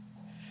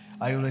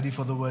Are you ready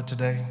for the word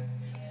today?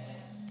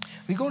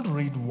 We're going to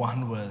read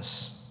one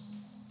verse.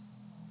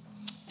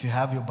 If you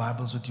have your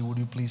Bibles with you, would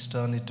you please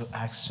turn it to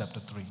Acts chapter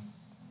 3.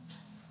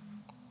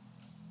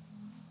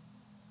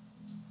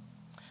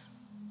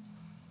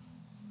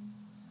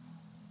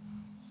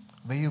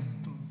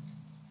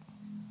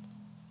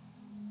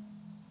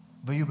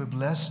 Were you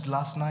blessed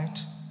last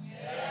night?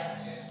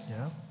 Yes.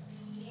 Yeah?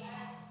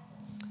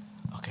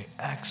 Okay,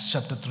 Acts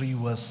chapter 3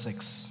 verse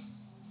 6.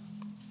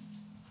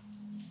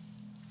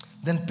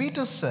 Then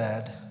Peter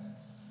said,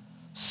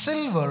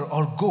 "Silver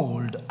or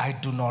gold I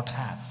do not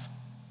have,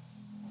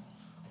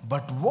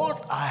 but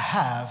what I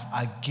have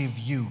I give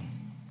you.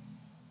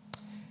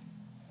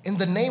 In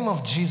the name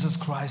of Jesus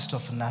Christ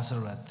of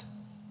Nazareth,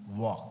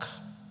 walk."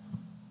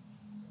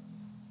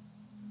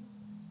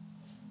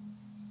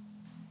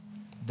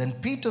 Then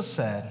Peter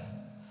said,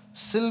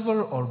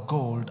 "Silver or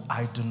gold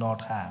I do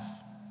not have,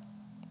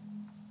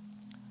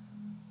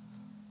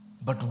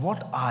 but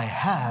what I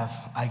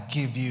have I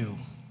give you.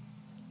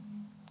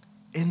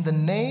 In the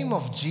name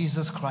of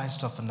Jesus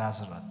Christ of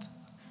Nazareth,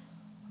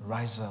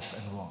 rise up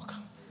and walk."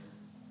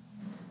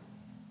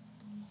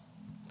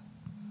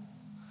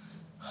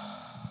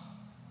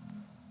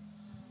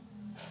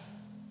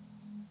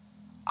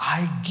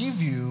 I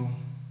give you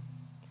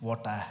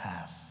what I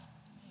have.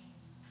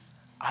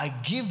 I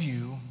give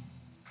you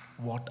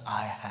what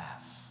I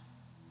have.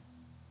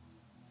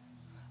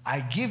 I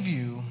give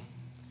you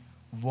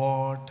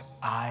what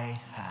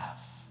I have.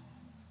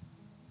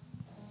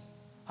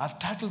 I've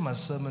titled my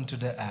sermon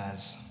today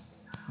as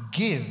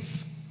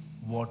 "Give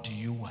What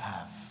You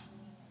Have."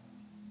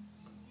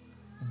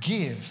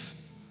 Give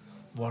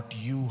what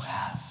you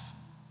have.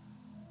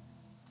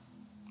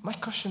 My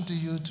question to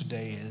you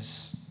today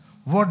is,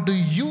 what do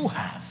you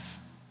have?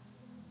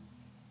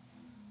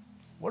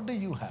 What do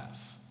you have?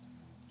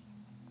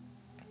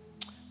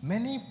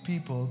 Many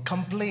people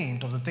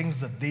complain of the things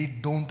that they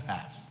don't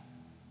have,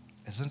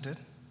 isn't it?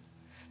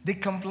 They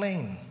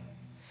complain.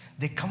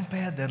 They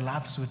compare their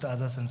lives with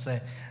others and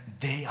say,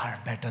 they are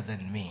better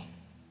than me.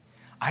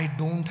 I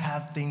don't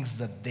have things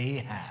that they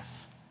have.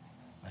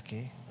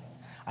 Okay?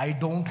 I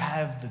don't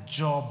have the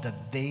job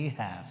that they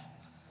have.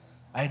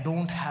 I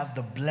don't have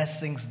the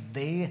blessings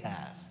they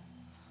have.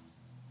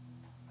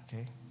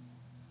 Okay?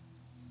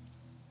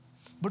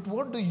 But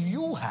what do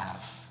you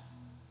have?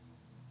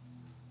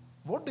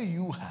 What do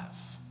you have?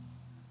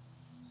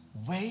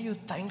 Were you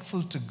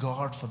thankful to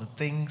God for the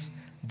things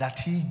that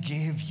He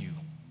gave you?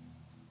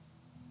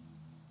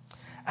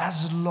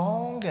 As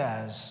long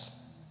as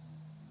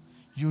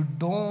you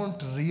don't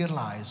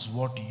realize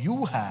what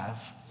you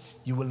have,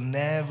 you will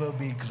never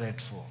be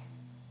grateful.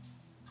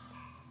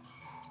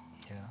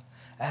 Yeah.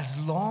 As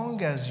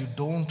long as you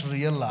don't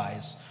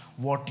realize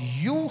what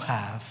you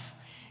have,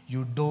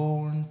 you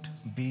don't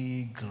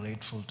be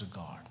grateful to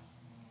God.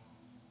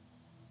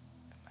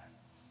 Amen.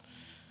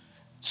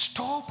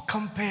 Stop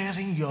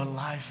comparing your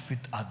life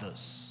with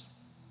others.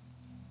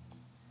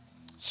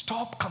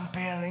 Stop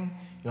comparing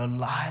your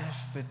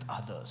life with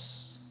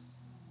others.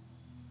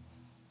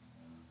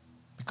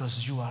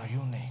 Because you are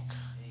unique.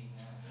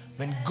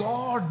 When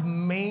God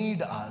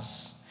made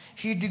us,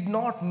 He did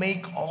not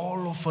make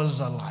all of us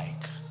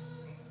alike.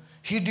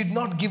 He did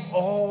not give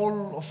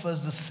all of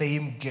us the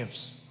same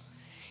gifts.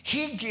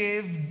 He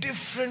gave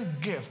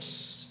different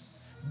gifts,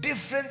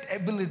 different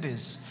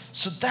abilities,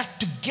 so that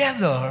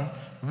together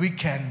we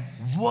can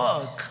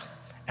work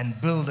and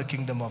build the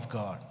kingdom of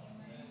God.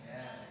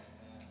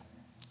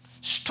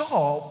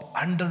 Stop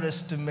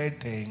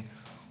underestimating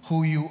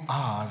who you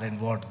are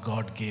and what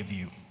God gave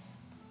you.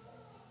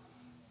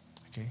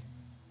 Okay?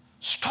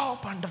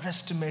 Stop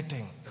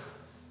underestimating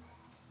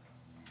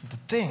the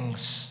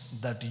things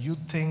that you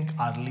think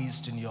are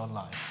least in your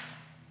life.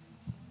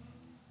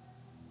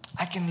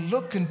 I can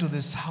look into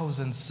this house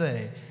and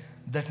say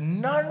that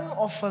none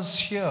of us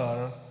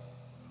here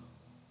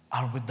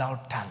are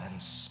without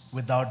talents,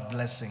 without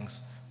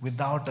blessings,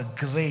 without a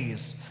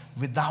grace,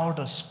 without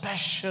a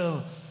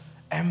special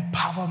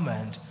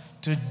empowerment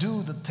to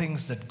do the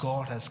things that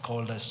God has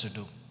called us to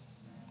do.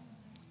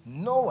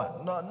 No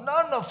one,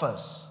 none of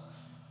us.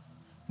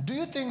 Do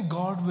you think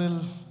God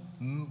will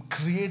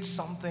create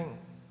something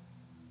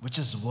which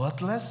is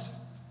worthless?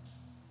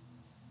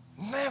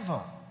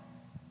 Never.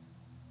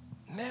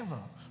 Never.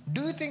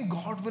 Do you think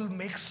God will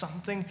make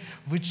something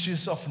which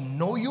is of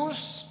no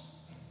use?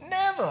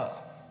 Never.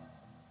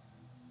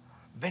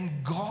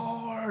 When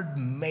God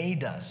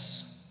made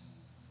us,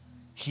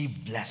 He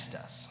blessed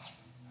us.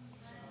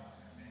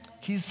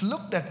 He's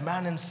looked at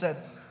man and said,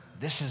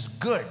 "This is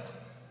good.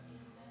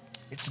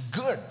 It's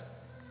good."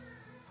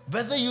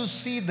 Whether you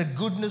see the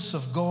goodness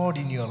of God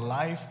in your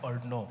life or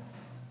no.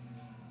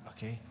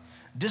 Okay?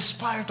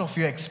 Despite of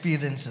your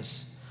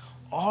experiences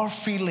or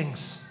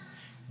feelings,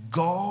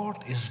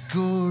 God is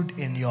good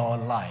in your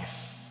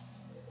life.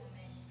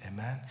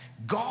 Amen.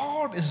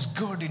 God is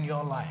good in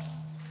your life.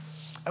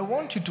 I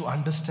want you to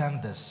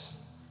understand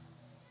this.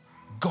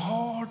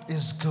 God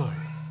is good.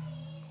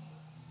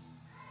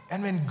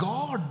 And when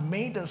God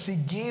made us, He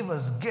gave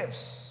us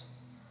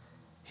gifts.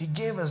 He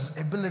gave us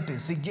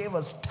abilities. He gave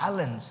us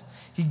talents.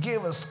 He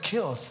gave us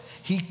skills.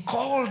 He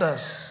called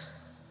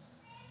us.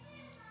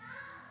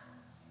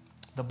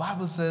 The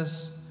Bible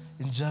says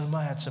in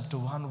Jeremiah chapter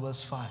 1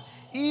 verse 5,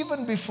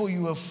 even before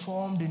you were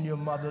formed in your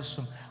mother's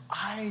womb,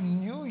 I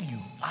knew you.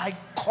 I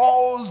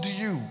called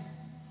you.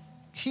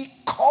 He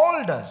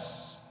called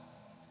us.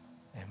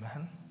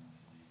 Amen.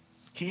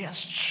 He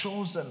has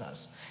chosen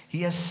us.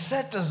 He has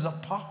set us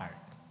apart.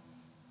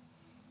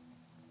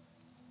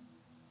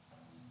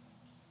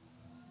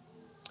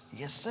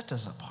 He has set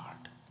us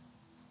apart.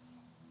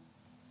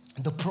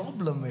 The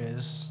problem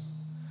is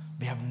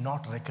we have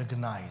not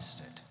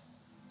recognized it.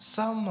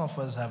 Some of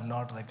us have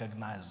not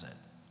recognized it.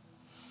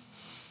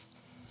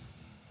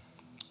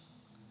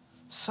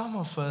 Some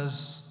of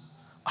us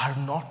are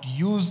not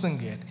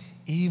using it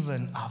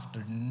even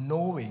after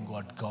knowing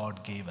what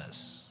God gave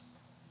us.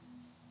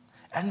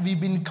 And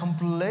we've been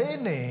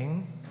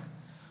complaining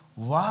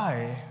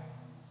why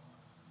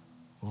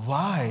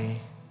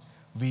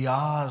we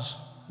are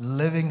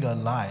living a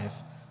life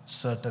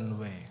certain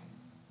way.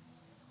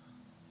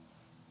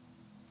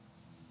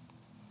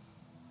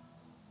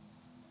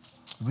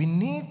 We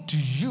need to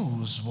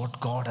use what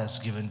God has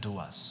given to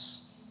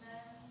us.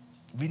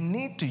 We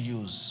need to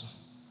use.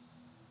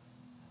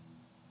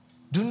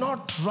 Do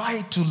not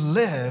try to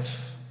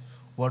live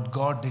what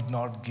God did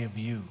not give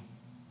you.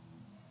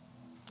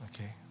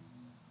 Okay?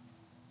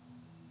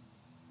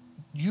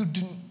 You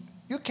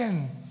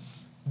can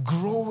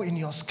grow in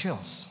your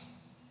skills.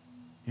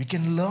 You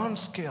can learn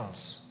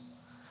skills.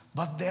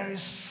 But there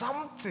is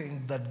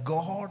something that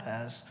God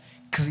has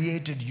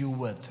created you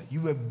with.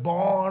 You were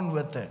born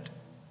with it.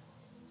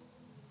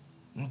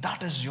 And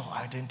that is your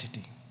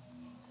identity.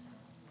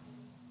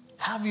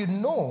 Have you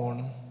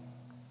known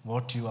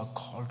what you are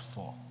called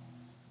for?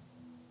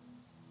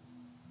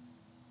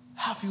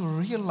 Have you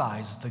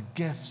realized the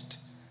gift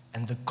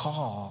and the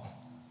call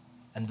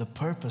and the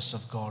purpose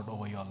of God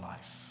over your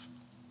life?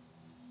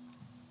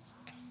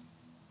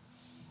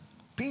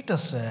 Peter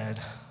said,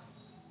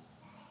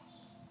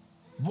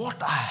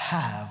 what I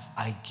have,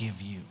 I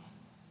give you.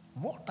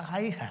 What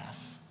I have,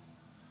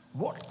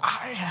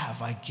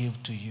 I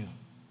give to you.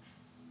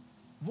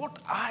 What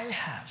I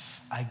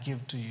have, I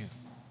give to you.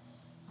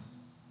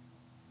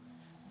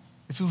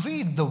 If you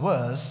read the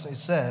verse, it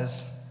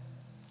says,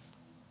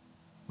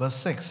 verse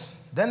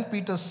 6, then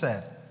Peter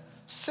said,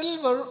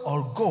 silver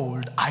or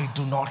gold I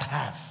do not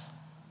have,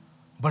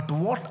 but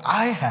what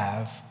I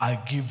have, I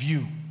give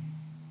you.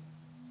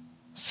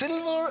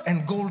 Silver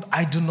and gold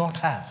I do not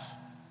have.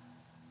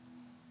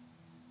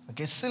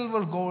 Okay,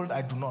 silver, gold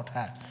I do not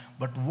have,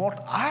 but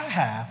what I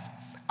have,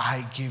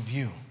 I give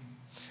you.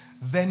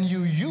 When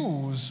you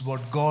use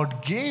what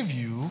God gave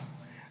you,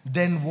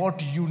 then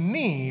what you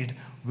need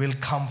will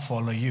come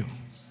follow you.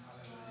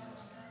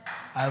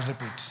 I'll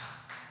repeat.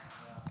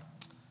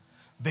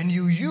 When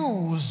you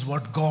use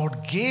what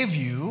God gave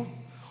you,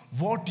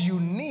 what you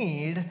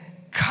need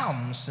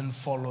comes and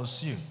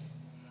follows you.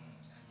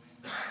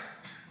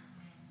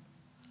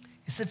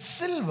 He said,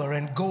 silver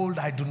and gold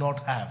I do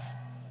not have.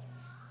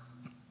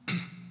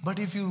 But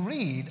if you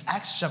read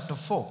Acts chapter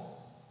 4,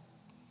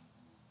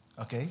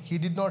 okay, he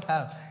did not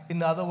have,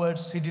 in other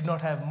words, he did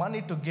not have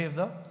money to give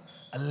a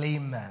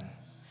lame man.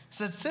 He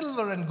said,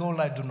 silver and gold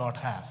I do not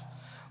have.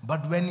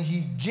 But when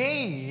he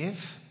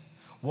gave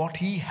what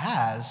he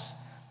has,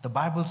 the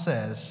Bible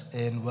says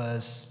in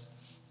verse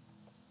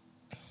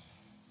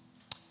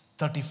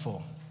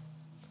 34,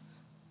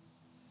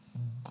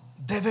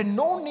 there were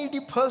no needy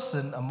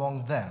person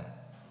among them.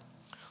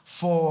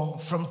 For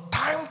from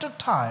time to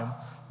time,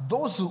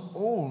 those who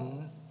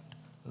owned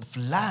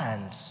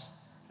lands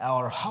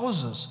or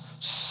houses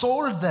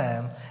sold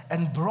them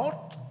and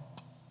brought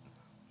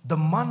the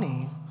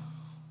money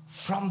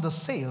from the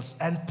sales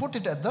and put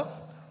it at the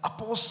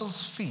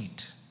apostles'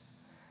 feet.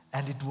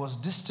 And it was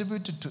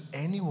distributed to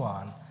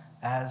anyone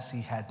as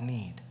he had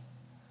need.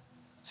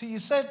 See, he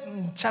said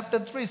in chapter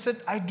 3, he said,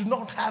 I do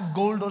not have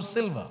gold or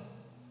silver.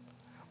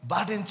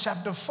 But in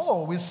chapter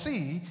 4, we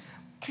see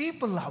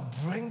people are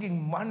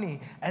bringing money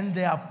and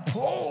they are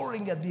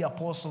pouring at the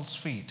apostles'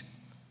 feet.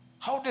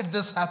 How did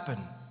this happen?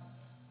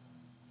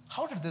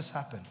 How did this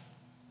happen?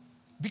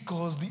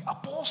 Because the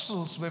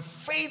apostles were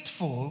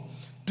faithful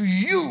to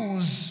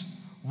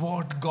use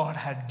what God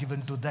had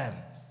given to them.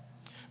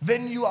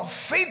 When you are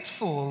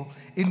faithful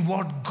in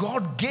what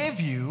God gave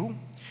you,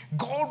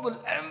 God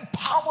will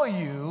empower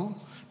you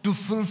to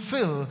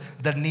fulfill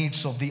the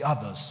needs of the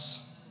others.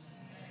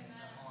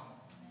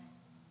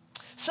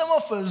 Some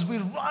of us, we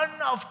run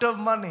after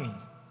money,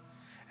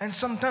 and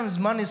sometimes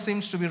money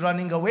seems to be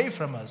running away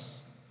from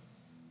us.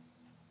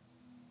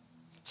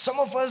 Some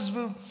of us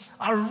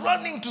are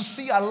running to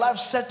see our life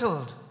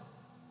settled.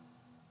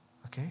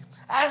 Okay?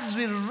 As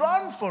we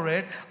run for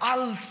it,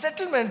 our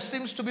settlement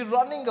seems to be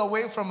running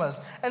away from us.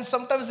 And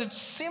sometimes it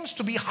seems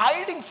to be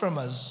hiding from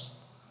us.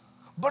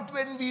 But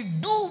when we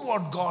do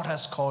what God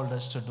has called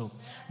us to do,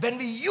 when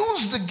we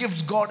use the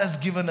gifts God has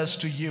given us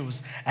to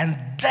use, and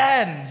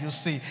then you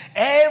see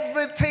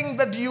everything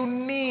that you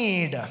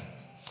need,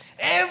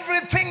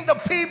 Everything the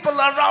people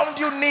around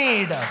you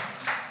need,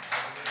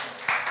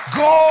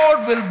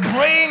 God will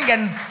bring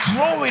and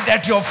throw it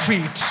at your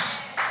feet.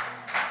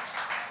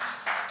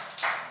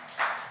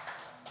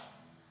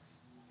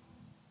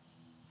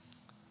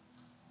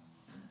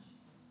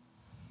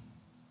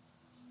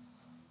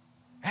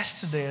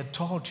 Yesterday I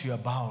taught you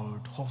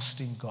about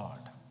hosting God.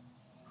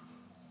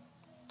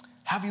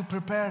 Have you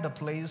prepared a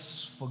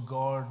place for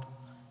God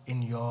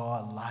in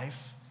your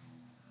life,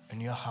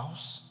 in your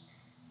house?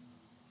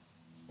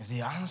 If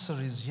the answer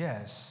is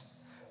yes,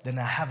 then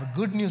I have a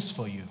good news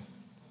for you.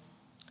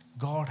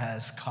 God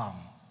has come.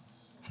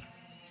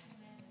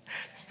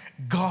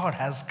 God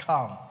has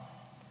come.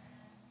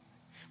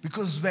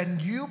 Because when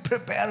you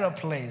prepare a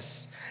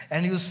place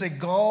and you say,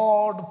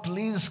 God,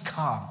 please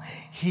come,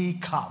 He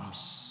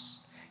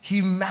comes.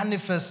 He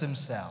manifests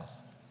Himself.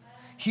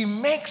 He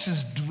makes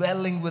His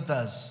dwelling with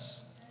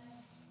us.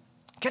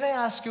 Can I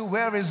ask you,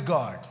 where is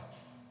God?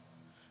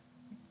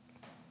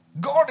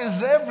 God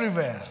is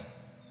everywhere.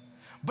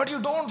 But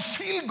you don't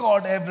feel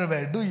God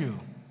everywhere, do you?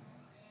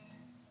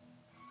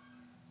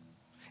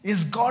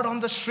 Is God on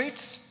the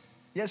streets?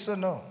 Yes or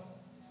no?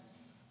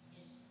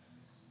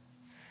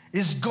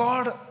 Is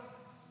God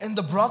in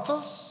the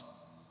brothels?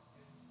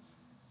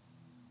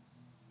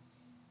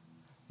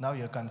 Now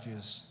you're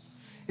confused.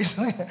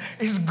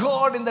 Is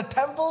God in the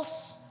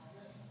temples?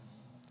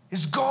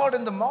 Is God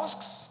in the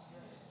mosques?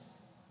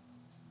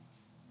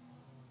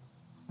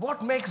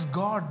 What makes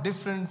God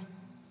different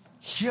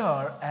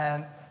here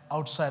and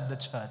outside the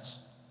church?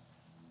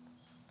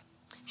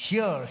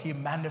 Here He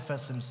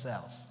manifests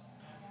Himself.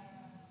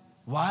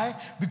 Why?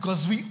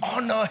 Because we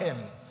honor Him,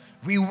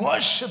 we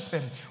worship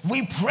Him,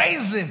 we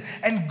praise Him,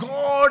 and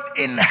God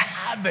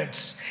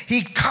inhabits.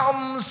 He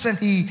comes and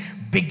He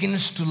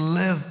begins to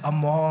live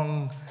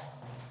among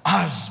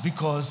us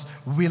because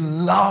we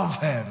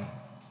love Him.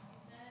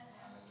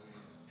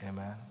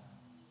 Amen.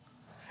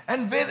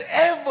 And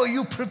wherever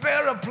you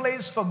prepare a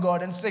place for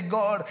God and say,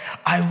 God,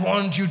 I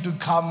want you to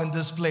come in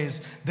this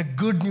place, the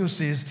good news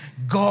is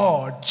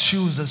God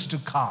chooses to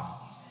come.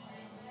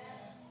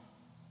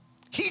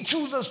 He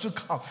chooses to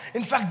come.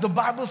 In fact, the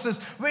Bible says,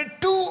 where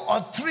 2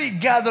 or 3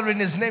 gather in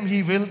His name,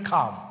 He will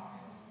come.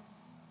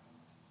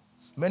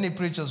 Many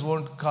preachers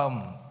won't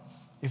come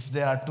if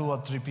there are 2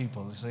 or 3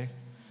 people, you see.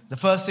 The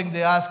first thing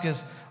they ask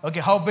is,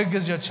 okay, how big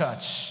is your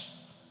church?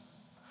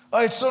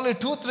 Oh, it's only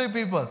 2, 3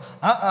 people.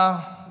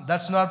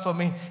 That's not for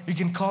me. You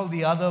can call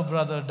the other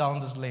brother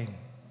down this lane.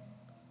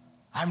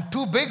 I'm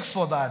too big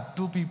for that,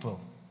 2 people.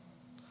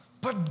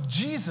 But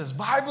Jesus,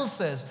 Bible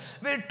says,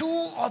 where 2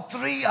 or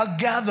 3 are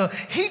gathered,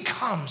 He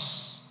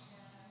comes.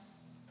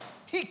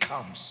 He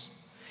comes.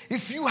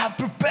 If you have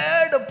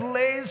prepared a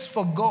place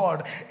for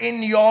God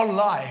in your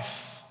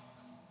life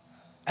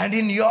and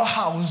in your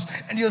house,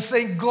 and you're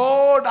saying,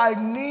 God, I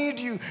need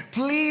you.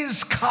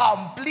 Please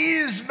come.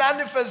 Please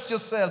manifest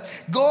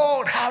yourself.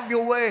 God, have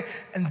your way.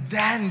 And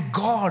then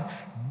God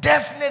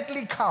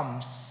definitely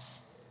comes.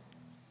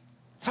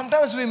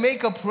 Sometimes we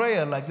make a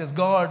prayer like this,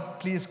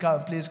 God, please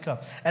come, please come.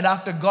 And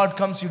after God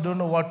comes, you don't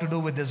know what to do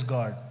with this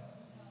God.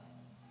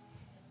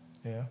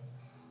 Yeah.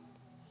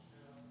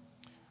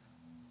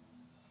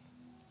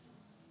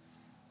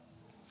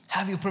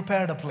 Have you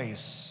prepared a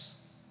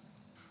place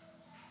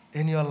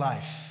in your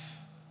life,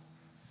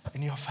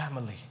 in your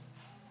family,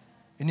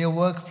 in your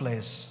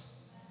workplace?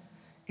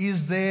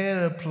 Is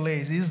there a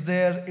place, is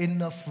there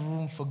enough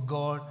room for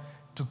God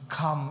to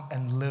come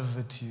and live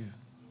with you?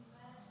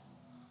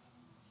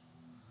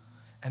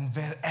 And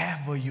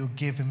wherever you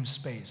give Him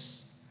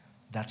space,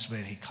 that's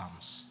where He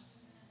comes.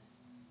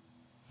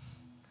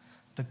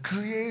 The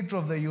Creator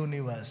of the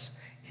universe,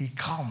 He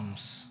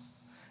comes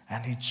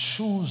and He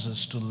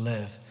chooses to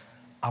live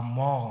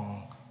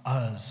among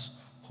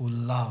us who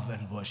love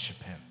and worship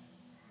Him.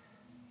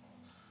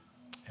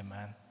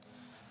 Amen.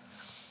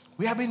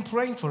 We have been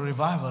praying for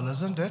revival,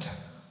 isn't it?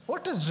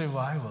 What is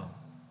revival?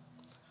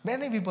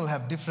 Many people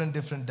have different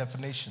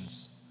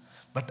definitions.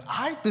 But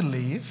I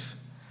believe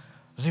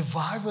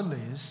revival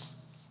is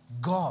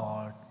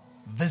God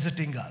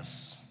visiting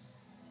us.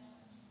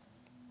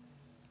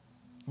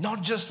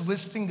 Not just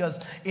visiting us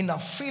in our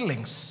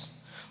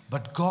feelings,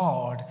 but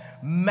God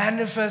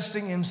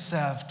manifesting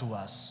Himself to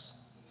us.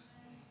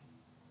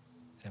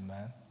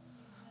 Amen.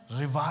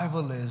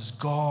 Revival is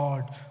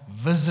God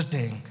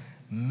visiting,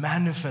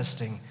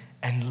 manifesting,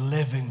 and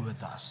living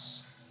with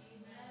us.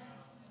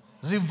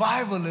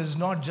 Revival is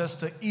not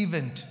just an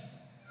event.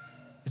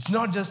 It's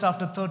not just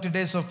after 30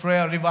 days of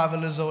prayer,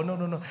 revival is over.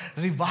 No.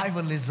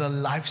 Revival is a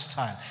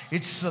lifestyle.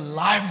 It's a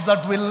life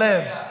that we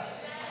live.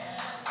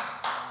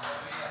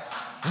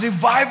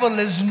 Revival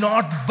is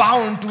not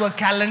bound to a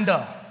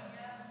calendar.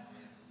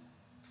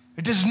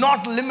 It is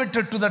not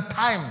limited to the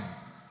time.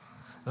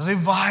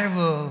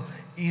 Revival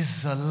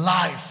is a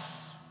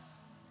life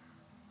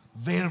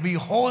where we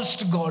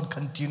host God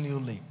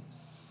continually,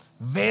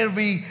 where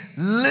we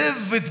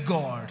live with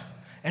God,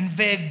 and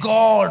where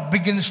God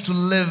begins to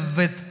live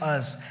with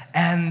us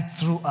and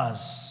through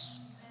us.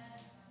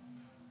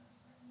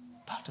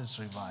 That is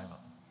revival.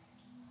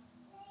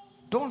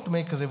 Don't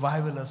make a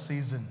revival a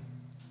season.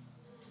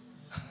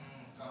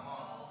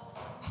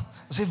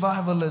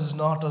 Revival is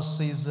not a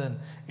season,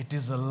 it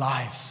is a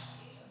life.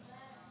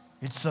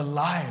 It's a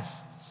life.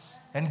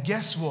 And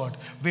guess what?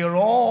 We are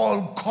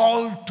all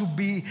called to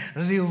be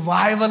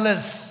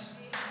revivalists.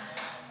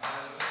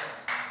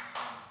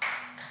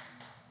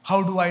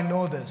 How do I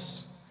know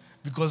this?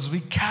 Because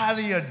we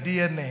carry a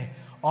DNA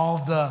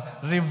of the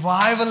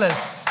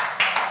revivalists.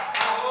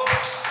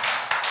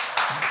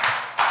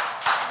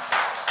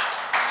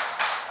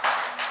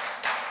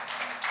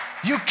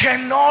 You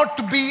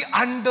cannot be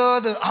under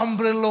the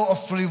umbrella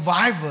of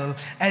revival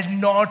and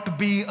not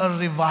be a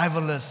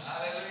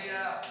revivalist.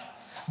 Hallelujah.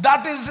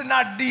 That is in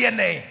our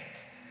DNA.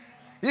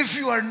 If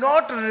you are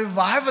not a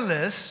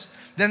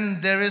revivalist, then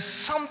there is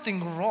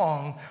something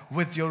wrong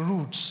with your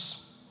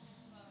roots.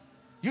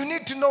 You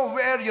need to know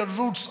where your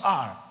roots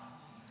are.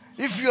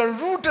 If you are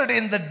rooted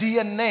in the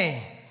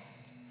DNA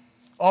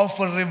of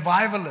a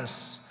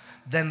revivalist,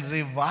 then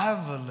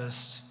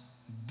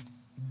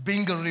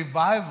being a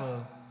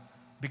revival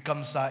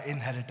becomes our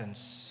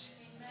inheritance.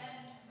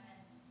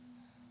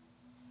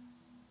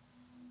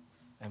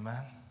 Amen.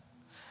 Amen.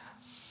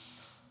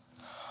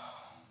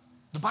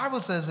 The Bible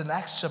says in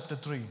Acts chapter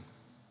 3,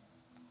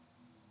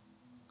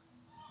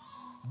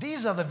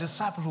 these are the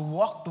disciples who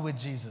walked with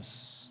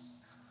Jesus,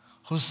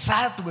 who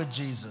sat with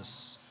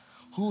Jesus,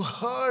 who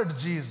heard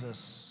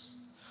Jesus,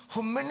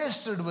 who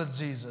ministered with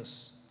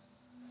Jesus.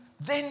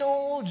 They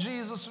know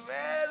Jesus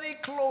very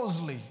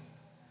closely.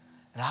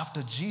 And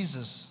after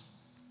Jesus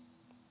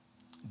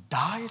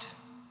died,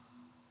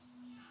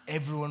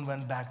 everyone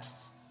went back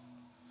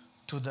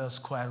to the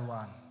square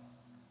one.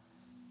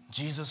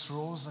 Jesus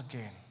rose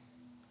again.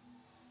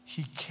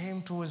 He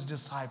came to his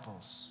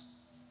disciples.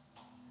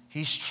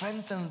 He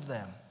strengthened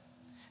them.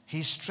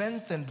 He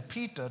strengthened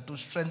Peter to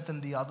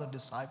strengthen the other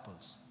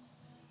disciples.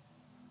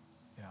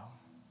 Yeah.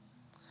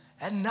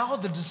 And now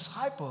the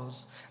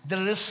disciples,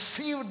 they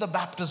received the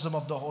baptism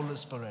of the Holy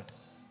Spirit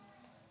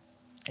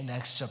in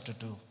Acts chapter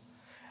 2.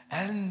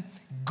 And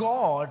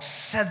God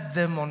set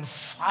them on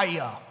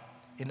fire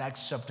in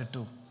Acts chapter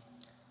 2.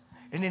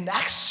 And in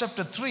Acts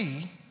chapter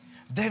 3,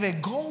 they were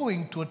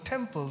going to a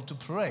temple to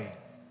pray.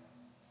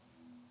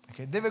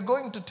 Okay, they were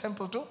going to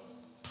temple to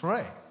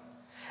pray.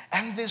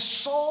 And they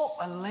saw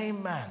a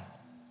lame man.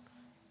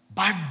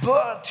 By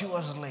birth he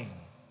was lame.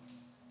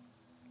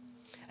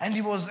 And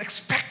he was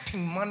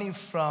expecting money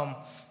from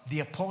the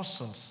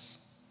apostles.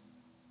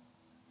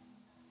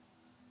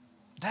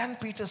 Then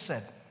Peter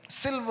said,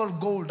 silver,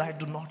 gold I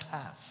do not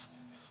have.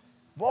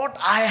 What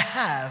I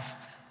have,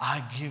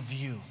 I give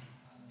you.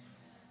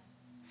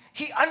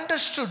 He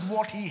understood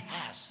what he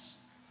has.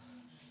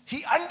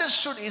 He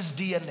understood his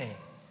DNA.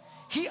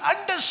 He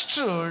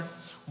understood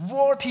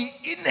what he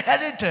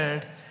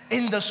inherited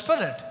in the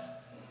Spirit.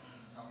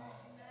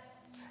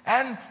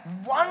 And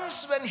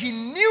once when he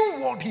knew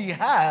what he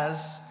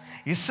has,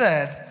 he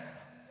said,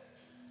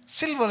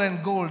 silver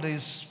and gold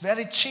is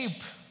very cheap.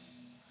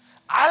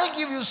 I'll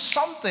give you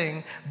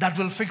something that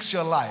will fix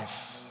your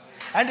life.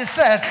 And he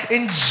said,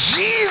 in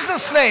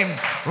Jesus' name,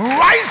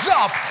 rise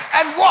up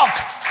and walk.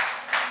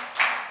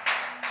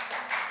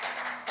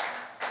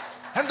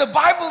 And the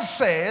Bible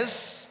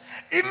says,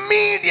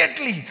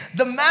 immediately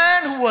the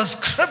man who was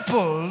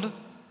crippled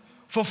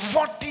for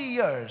 40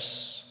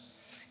 years,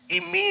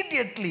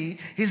 immediately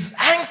his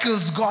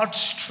ankles got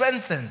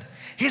strengthened.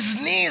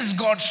 His knees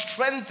got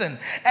strengthened.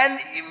 And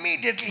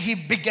immediately he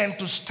began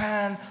to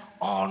stand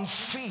on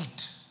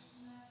feet.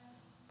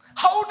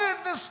 How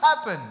did this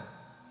happen?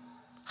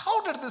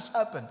 How did this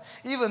happen?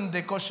 Even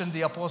they questioned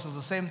the apostles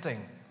the same thing.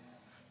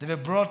 They were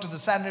brought to the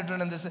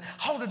Sanhedrin and they said,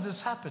 how did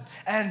this happen?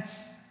 And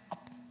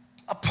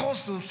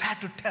apostles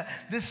had to tell,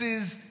 this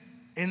is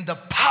in the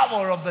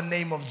power of the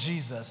name of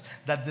Jesus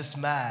that this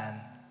man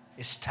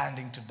is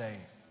standing today.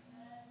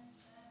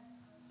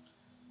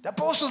 The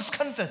apostles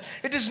confess,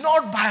 it is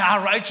not by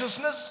our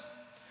righteousness.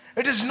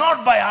 It is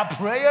not by our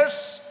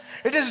prayers.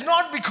 It is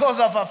not because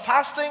of our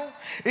fasting.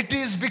 It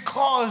is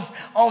because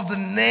of the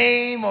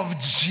name of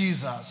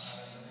Jesus.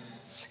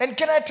 And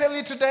can I tell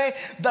you today,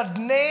 that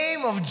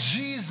name of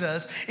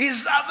Jesus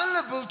is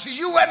available to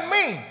you and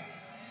me.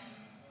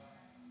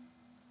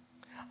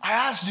 I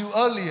asked you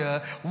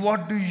earlier,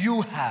 what do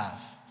you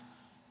have?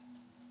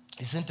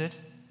 Isn't it?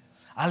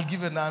 I'll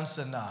give you an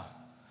answer now.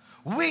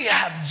 We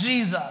have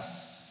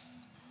Jesus.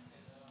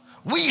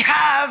 We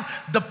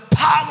have the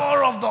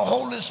power of the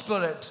Holy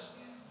Spirit.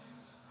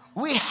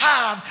 We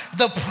have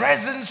the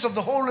presence of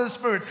the Holy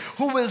Spirit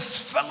who is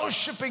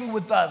fellowshipping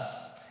with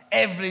us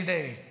every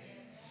day.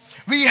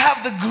 We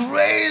have the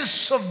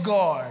grace of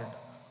God.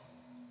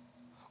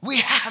 We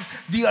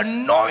have the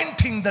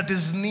anointing that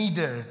is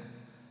needed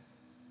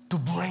to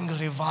bring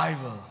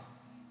revival.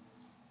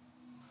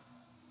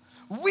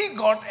 We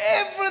got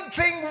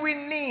everything we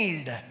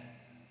need.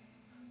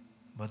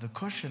 But the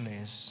question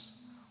is,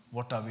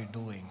 what are we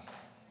doing?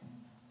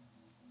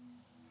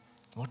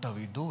 What are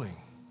we doing?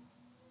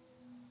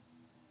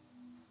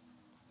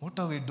 What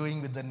are we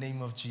doing with the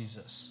name of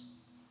Jesus?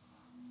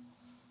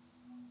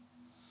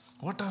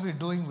 What are we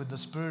doing with the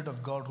Spirit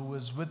of God who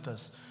is with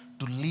us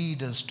to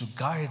lead us, to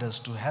guide us,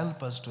 to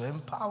help us, to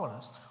empower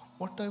us?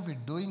 What are we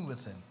doing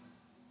with Him?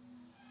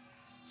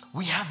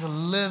 We have the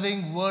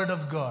living Word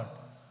of God.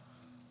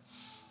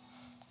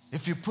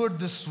 If you put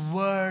this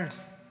Word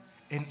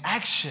in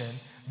action,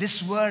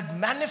 this Word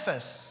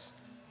manifests.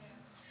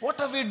 What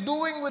are we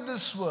doing with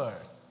this Word?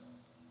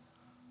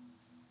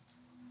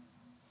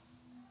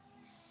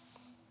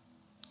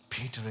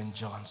 Peter and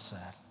John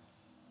said,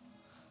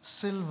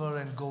 silver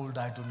and gold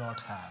I do not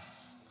have,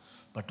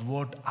 but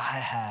what I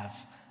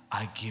have,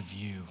 I give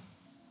you.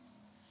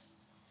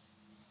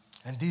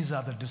 And these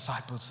are the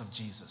disciples of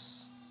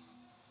Jesus.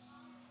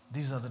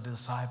 These are the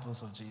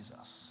disciples of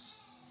Jesus.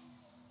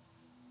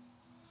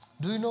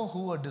 Do you know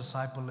who a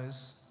disciple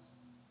is?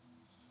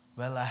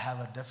 Well, I have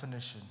a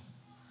definition.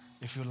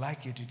 If you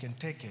like it, you can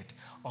take it,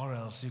 or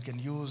else you can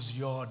use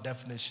your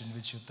definition,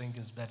 which you think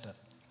is better.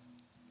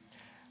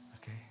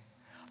 Okay?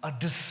 A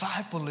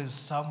disciple is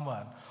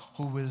someone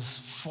who is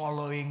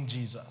following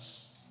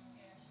Jesus.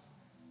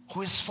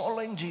 Who is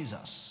following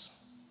Jesus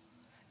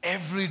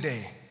every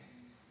day.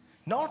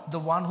 Not the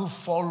one who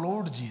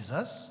followed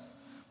Jesus,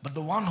 but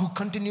the one who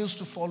continues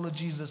to follow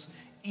Jesus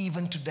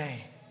even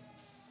today.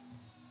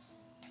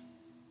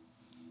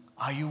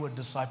 Are you a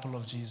disciple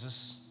of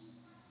Jesus?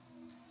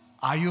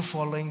 Are you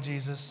following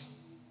Jesus?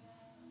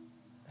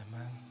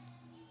 Amen.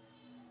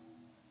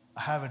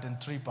 I have it in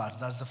 3 parts.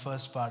 That's the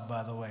first part,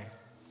 by the way.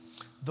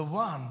 The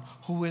one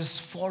who is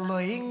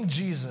following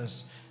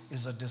Jesus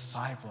is a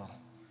disciple.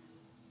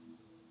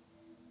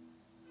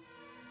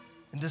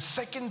 And the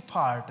second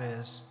part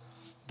is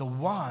the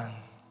one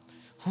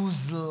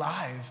whose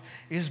life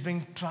is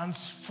being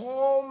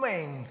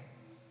transforming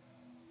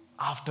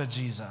after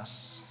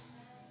Jesus.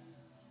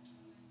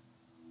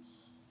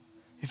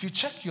 If you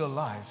check your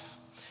life,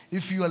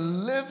 if you are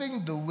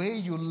living the way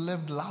you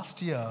lived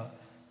last year,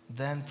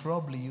 then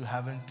probably you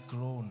haven't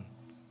grown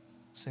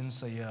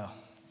since a year.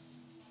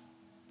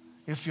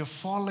 If you're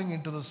falling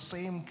into the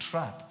same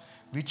trap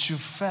which you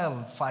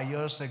fell 5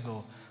 years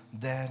ago,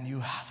 then you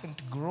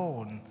haven't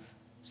grown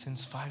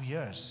since 5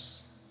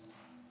 years.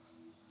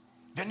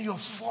 When you're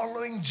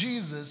following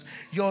Jesus,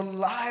 your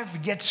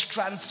life gets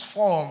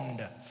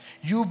transformed.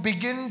 You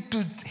begin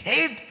to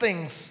hate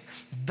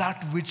things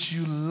that which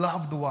you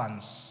loved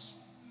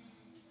once.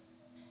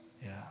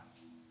 Yeah.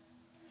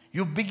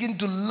 You begin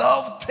to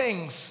love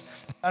things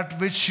that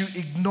which you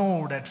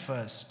ignored at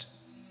first.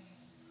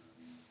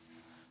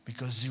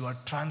 Because you are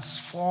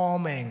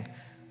transforming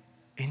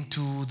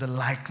into the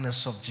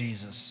likeness of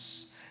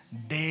Jesus.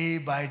 Day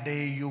by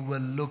day you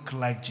will look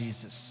like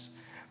Jesus.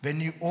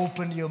 When you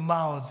open your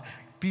mouth,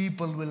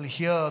 people will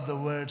hear the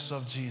words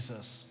of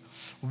Jesus.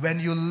 When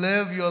you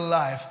live your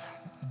life,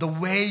 the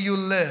way you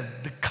live,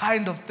 the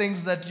kind of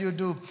things that you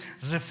do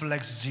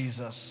reflects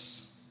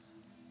Jesus.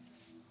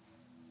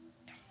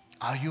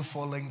 Are you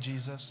following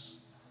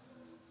Jesus?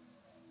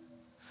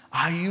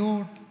 Are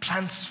you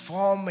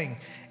transforming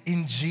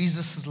in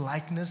Jesus'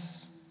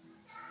 likeness?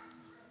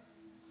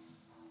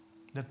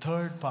 The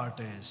third part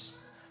is,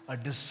 a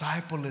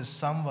disciple is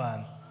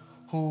someone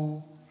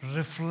who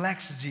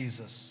reflects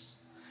Jesus.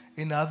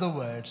 In other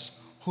words,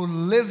 who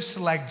lives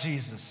like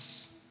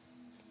Jesus.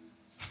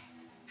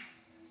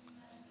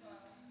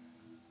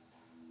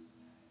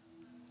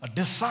 A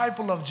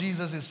disciple of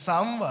Jesus is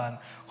someone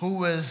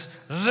who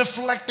is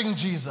reflecting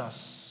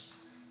Jesus.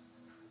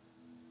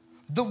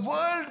 The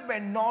world may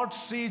not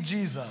see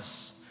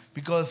Jesus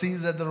because he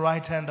is at the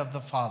right hand of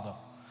the Father.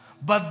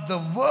 But the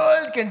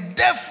world can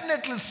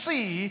definitely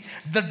see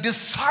the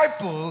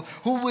disciple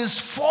who is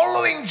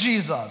following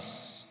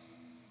Jesus.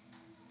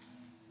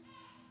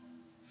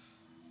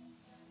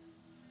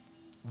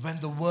 When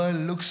the world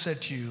looks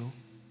at you,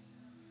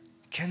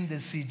 can they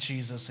see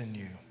Jesus in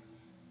you?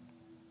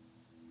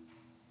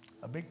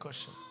 A big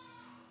question.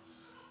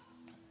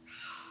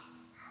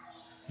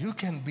 You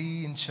can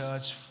be in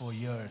church for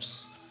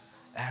years,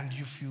 and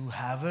if you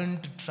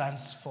haven't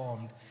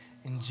transformed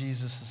in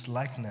Jesus'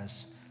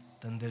 likeness,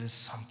 then there is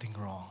something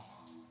wrong.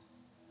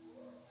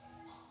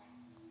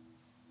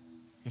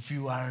 If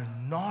you are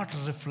not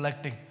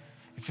reflecting,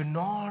 if you're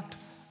not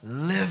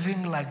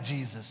living like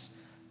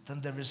Jesus, then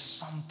there is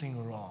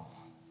something wrong.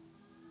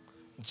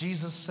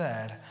 Jesus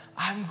said,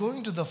 I'm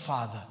going to the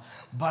Father,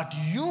 but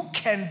you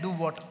can do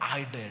what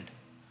I did.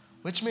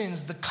 Which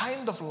means the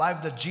kind of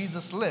life that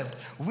Jesus lived,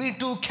 we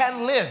too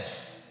can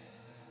live.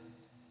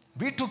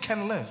 We too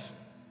can live.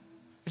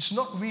 It's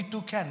not we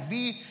too can.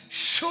 We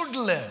should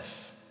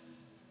live.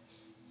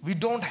 We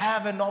don't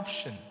have an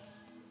option.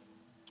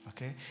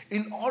 Okay?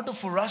 In order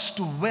for us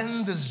to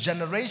win this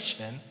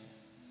generation,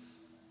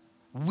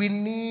 we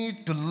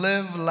need to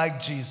live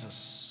like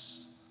Jesus.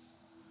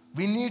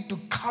 We need to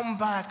come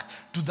back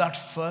to that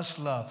first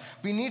love.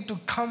 We need to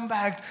come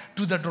back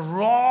to that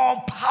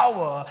raw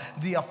power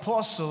the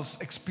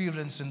apostles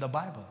experienced in the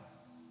Bible.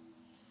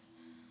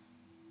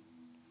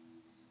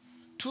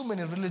 Too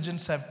many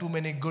religions have too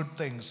many good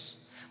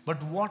things.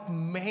 But what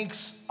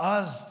makes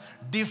us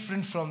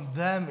different from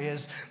them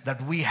is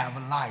that we have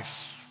a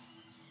life.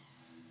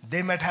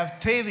 They might have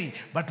theory,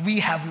 but we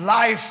have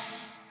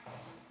life.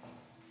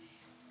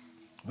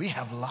 We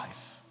have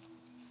life.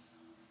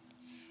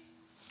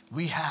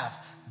 We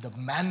have the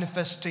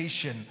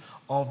manifestation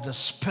of the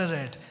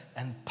Spirit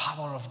and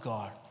power of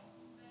God.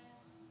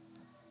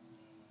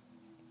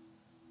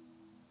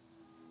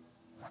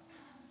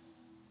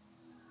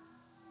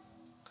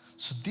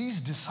 So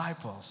these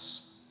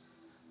disciples,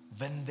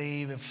 when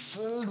they were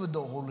filled with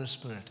the Holy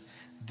Spirit,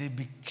 they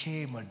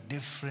became a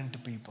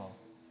different people.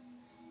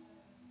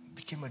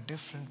 Became a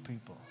different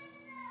people.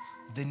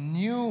 They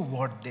knew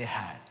what they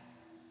had.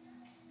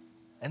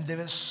 And they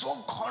were so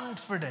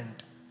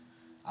confident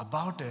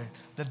about it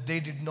that they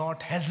did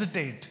not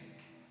hesitate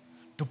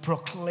to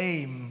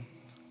proclaim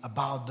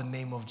about the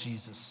name of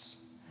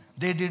Jesus.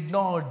 They did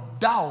not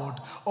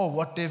doubt, oh,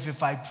 what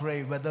if I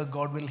pray whether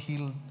God will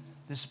heal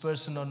this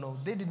person or no.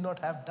 They did not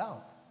have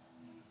doubt.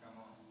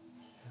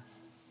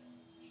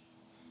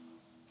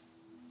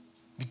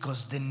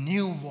 Because they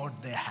knew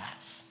what they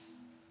have.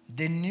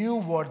 They knew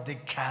what they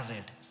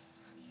carried.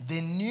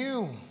 They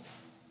knew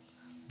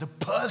the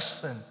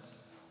person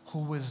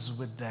who is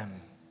with them.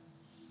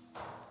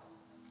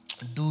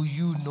 Do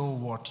you know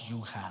what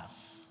you have?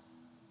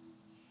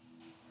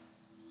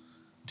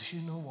 Do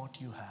you know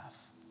what you have?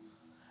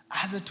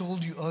 As I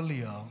told you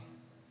earlier,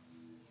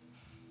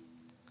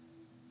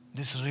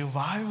 this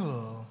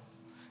revival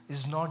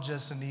is not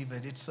just an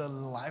event, it's a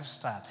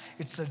lifestyle.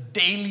 It's a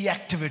daily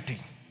activity.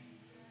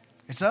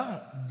 It's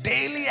a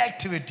daily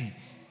activity.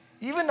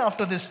 Even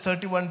after this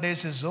 31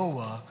 days is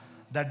over,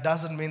 that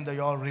doesn't mean that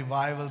your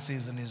revival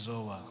season is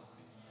over.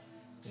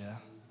 Yeah.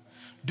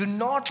 Do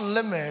not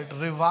limit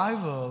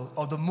revival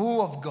or the move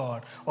of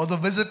God or the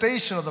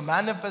visitation or the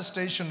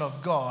manifestation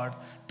of God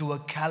to a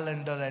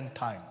calendar and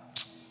time.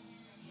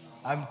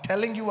 I'm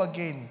telling you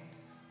again,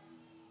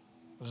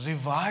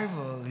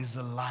 revival is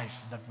a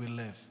life that we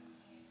live.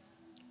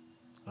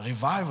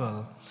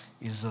 Revival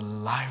is a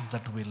life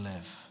that we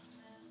live.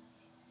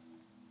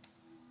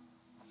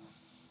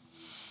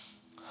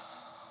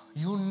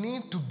 You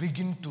need to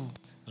begin to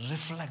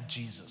reflect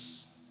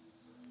Jesus.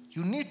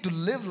 You need to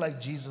live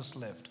like Jesus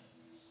lived.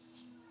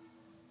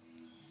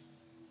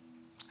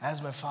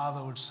 As my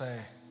father would say,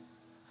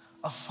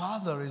 a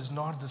father is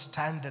not the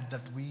standard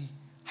that we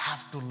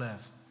have to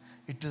live.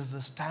 It is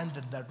the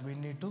standard that we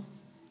need to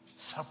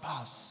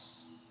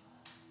surpass.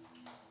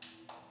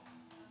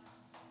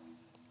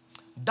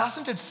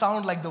 Doesn't it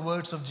sound like the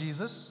words of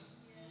Jesus?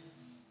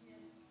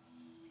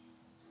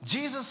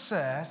 Jesus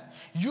said,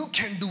 you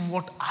can do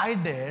what I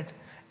did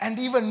and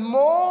even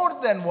more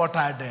than what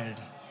I did.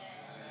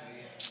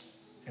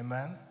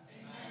 Amen?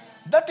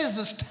 That is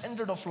the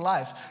standard of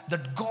life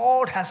that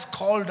God has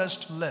called us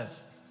to live.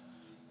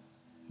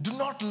 Do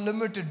not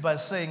limit it by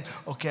saying,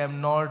 okay,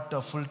 I'm not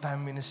a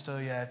full-time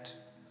minister yet.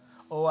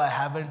 Oh, I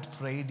haven't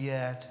prayed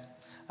yet.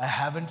 I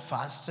haven't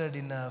fasted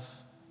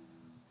enough.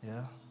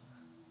 Yeah.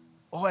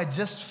 Oh, I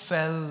just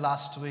fell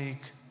last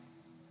week.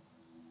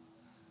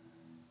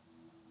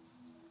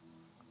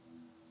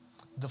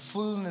 The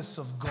fullness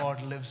of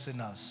God lives in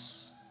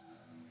us.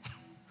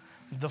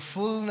 The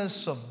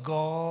fullness of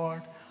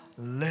God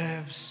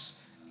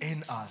lives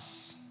in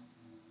us.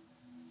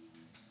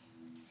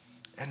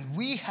 And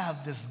we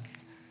have this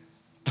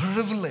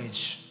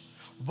privilege,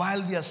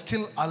 while we are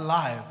still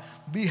alive,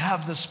 we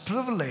have this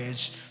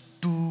privilege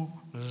to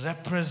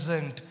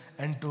represent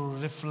and to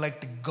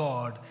reflect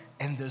God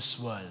in this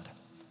world.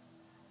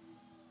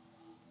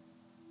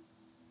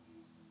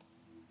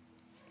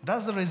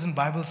 That's the reason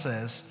Bible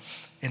says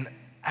in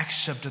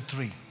Acts chapter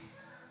 3,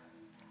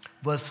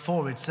 verse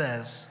 4, it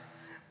says,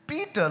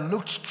 Peter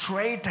looked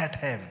straight at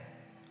him,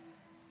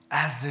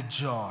 as did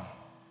John.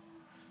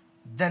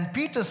 Then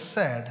Peter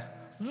said,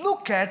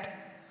 look at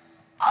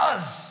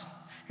us.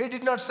 He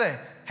did not say,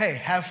 hey,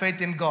 have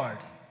faith in God.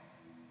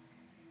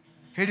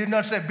 He did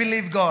not say,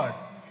 believe God.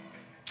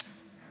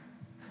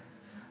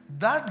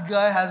 That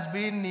guy has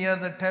been near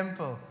the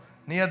temple,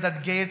 near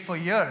that gate for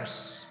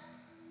years.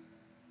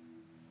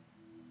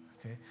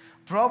 Okay.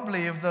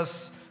 Probably if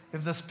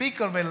the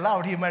speaker were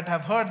loud, he might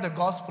have heard the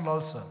gospel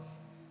also.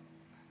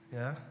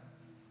 Yeah.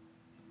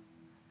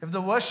 If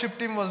the worship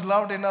team was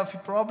loud enough,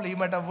 he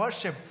might have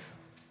worshipped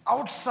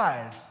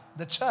outside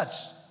the church,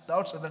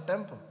 outside the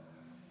temple.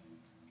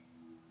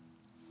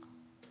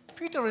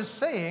 Peter is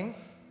saying,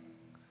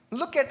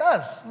 look at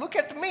us, look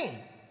at me.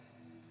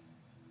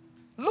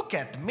 Look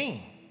at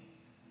me.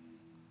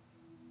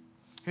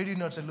 He did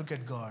not say, look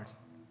at God.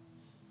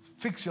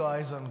 Fix your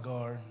eyes on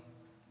God.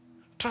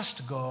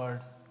 Trust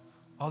God.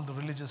 All the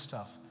religious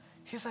stuff.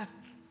 He said,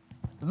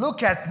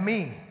 look at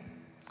me.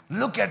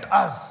 Look at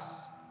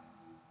us.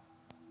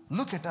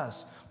 Look at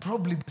us.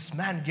 Probably this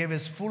man gave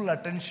his full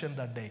attention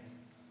that day.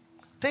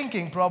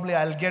 Thinking probably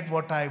I'll get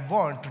what I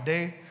want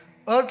today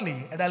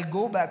early and I'll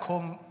go back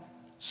home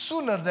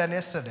sooner than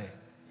yesterday.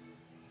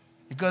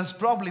 Because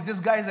probably this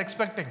guy is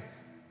expecting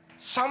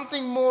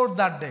something more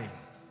that day.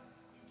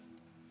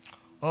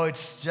 Oh,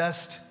 it's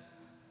just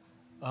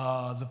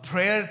the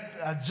prayer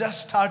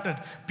just started.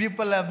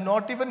 People have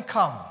not even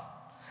come.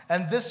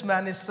 And this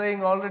man is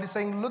already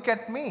saying, look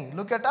at me,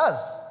 look at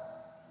us.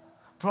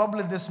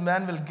 Probably this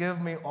man will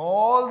give me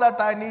all that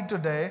I need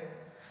today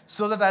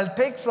so that I'll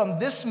take from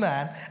this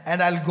man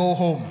and I'll go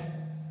home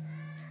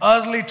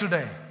early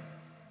today.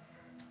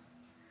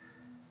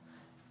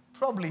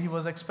 Probably he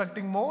was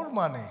expecting more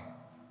money,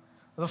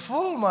 the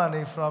full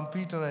money from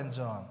Peter and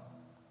John.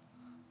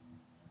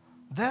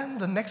 Then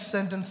the next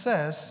sentence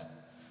says,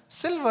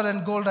 silver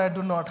and gold I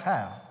do not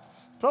have.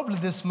 Probably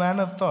this man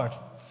have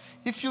thought,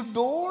 if you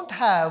don't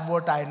have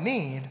what I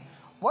need,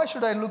 why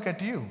should I look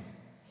at you?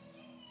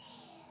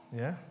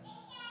 Yeah.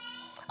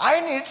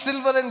 I need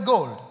silver and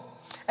gold.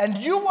 And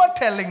you are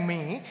telling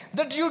me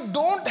that you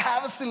don't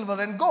have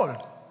silver and gold.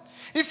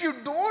 If you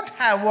don't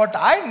have what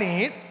I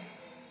need,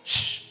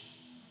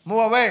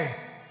 move away.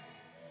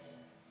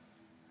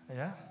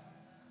 Yeah.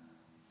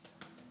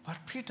 But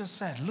Peter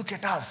said, look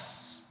at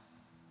us.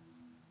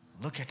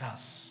 Look at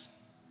us.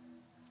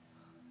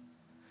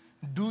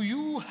 Do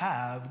you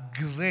have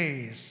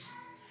grace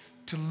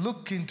to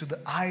look into the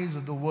eyes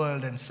of the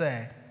world and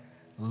say,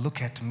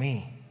 look at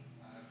me?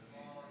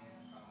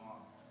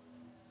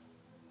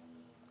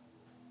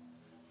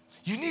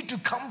 You need to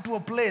come to a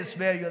place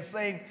where you're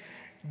saying,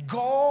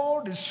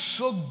 God is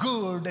so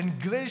good and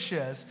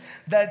gracious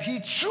that He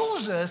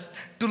chooses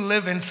to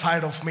live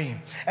inside of me.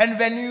 And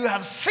when you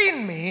have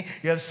seen me,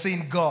 you have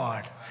seen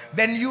God.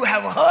 When you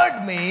have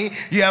heard me,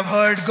 you have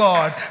heard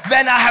God.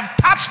 When I have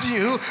touched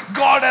you,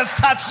 God has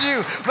touched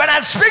you. When I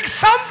speak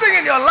something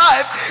in your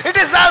life, it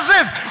is as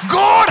if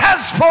God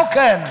has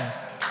spoken.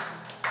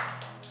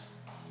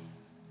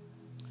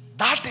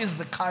 That is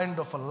the kind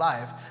of a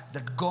life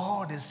that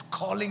God is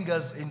calling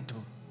us into.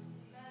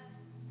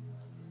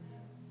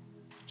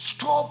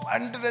 Stop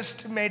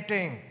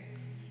underestimating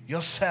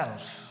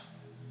yourself.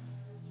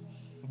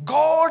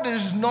 God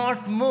is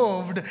not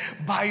moved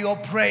by your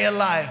prayer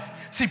life.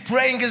 See,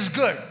 praying is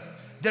good.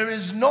 There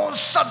is no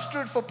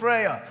substitute for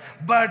prayer.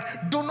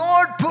 But do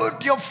not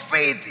put your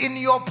faith in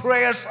your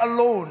prayers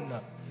alone.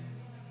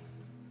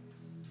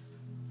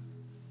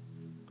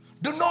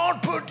 Do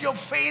not put your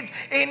faith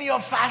in your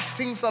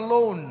fastings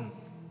alone.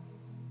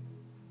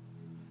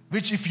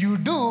 Which if you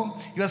do,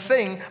 you're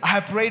saying, I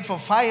have prayed for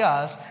 5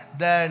 hours,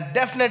 then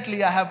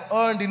definitely I have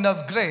earned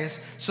enough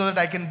grace so that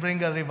I can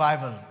bring a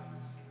revival.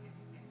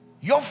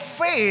 Your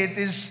faith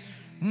is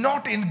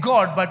not in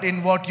God, but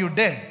in what you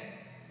did.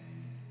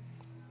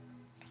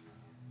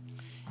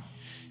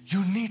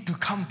 You need to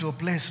come to a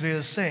place where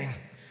you're saying,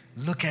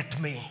 look at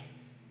me.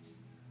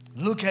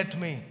 Look at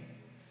me.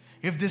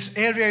 If this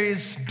area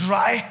is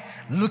dry,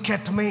 look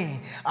at me.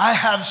 I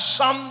have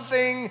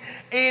something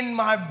in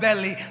my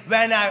belly.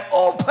 When I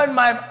open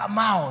my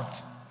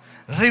mouth,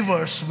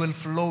 rivers will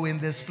flow in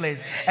this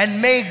place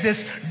and make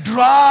this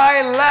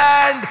dry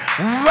land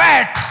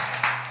wet.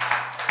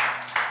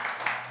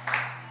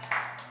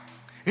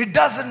 It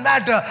doesn't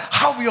matter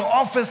how your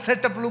office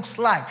setup looks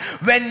like.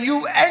 When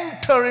you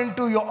enter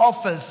into your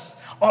office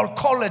or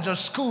college or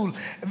school,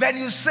 when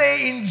you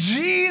say in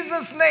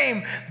Jesus'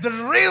 name, the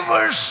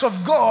rivers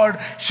of God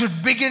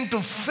should begin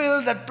to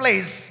fill that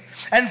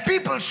place. And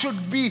people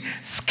should be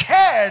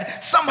scared,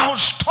 somehow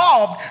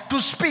stopped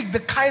to speak the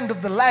kind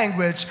of the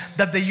language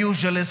that they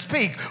usually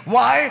speak.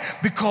 Why?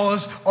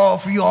 Because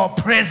of your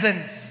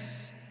presence.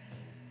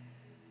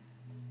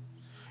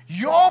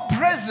 Your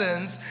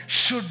presence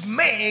should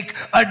make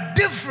a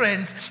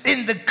difference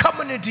in the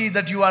community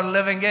that you are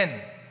living in.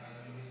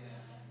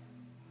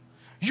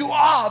 You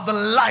are the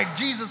light.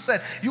 Jesus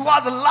said, you are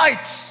the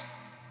light.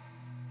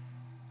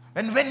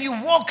 And when you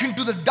walk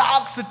into the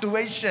dark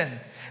situation,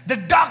 the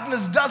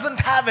darkness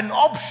doesn't have an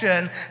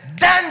option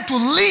than to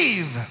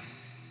leave.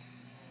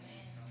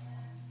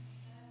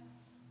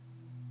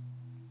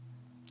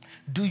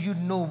 Do you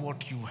know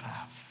what you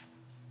have?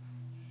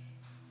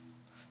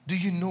 Do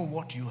you know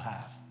what you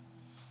have?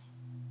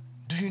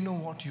 Do you know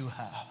what you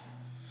have?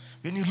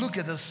 When you look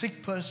at a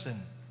sick person,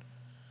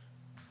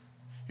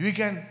 you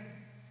can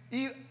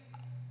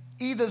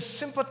either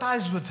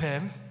sympathize with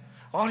him,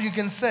 or you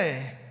can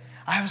say,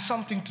 I have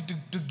something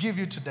to give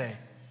you today.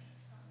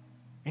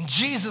 In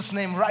Jesus'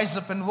 name, rise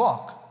up and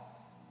walk.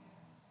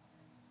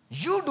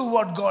 You do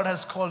what God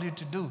has called you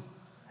to do.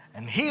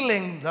 And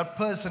healing that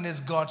person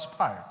is God's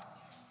part.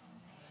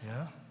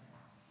 Yeah.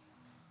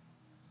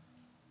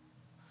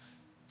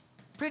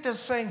 Peter's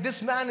saying,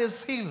 this man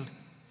is healed,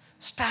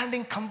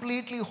 standing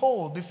completely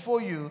whole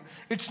before you.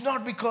 It's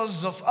not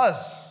because of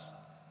us.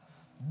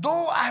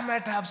 Though I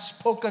might have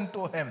spoken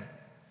to him,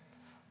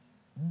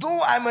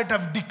 though I might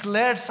have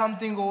declared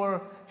something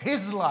over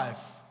his life,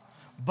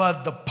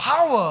 but the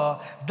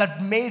power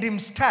that made him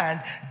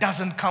stand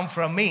doesn't come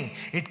from me.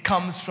 It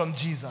comes from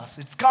Jesus.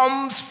 It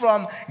comes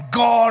from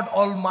God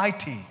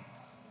Almighty.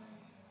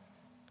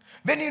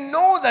 When you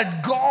know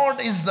that God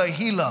is the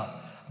healer,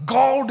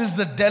 God is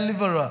the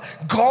deliverer,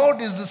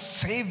 God is the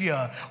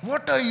savior,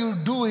 what are you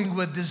doing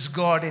with this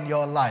God in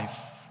your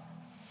life?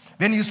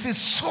 When you see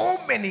so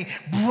many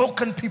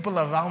broken people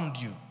around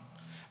you,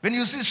 when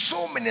you see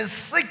so many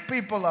sick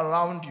people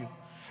around you,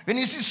 When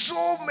you see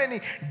so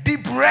many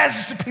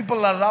depressed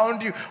people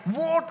around you,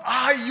 what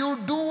are you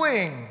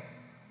doing?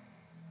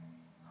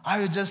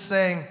 Are you just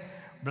saying,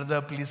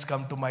 brother, please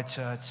come to my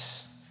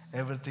church.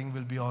 Everything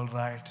will be all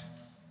right.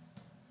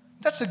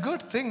 That's a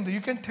good thing.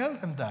 You can tell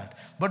them that.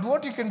 But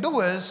what you can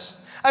do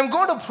is, I'm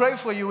going to pray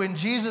for you in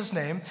Jesus'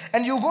 name,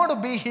 and you're going to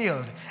be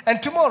healed.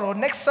 And tomorrow,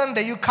 next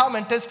Sunday, you come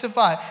and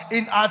testify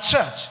in our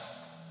church.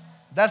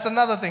 That's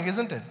another thing,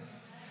 isn't it?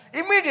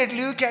 Immediately,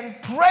 you can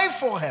pray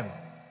for him.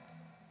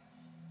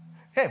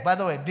 Hey, by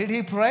the way, did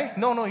he pray?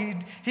 No,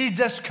 he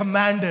just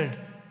commanded.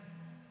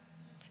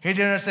 He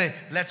didn't say,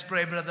 let's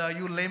pray, brother.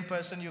 You lame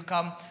person, you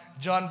come.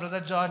 John,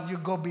 brother John, you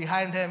go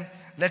behind him.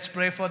 Let's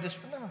pray for this.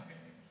 No.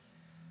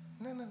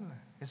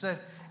 He said,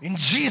 in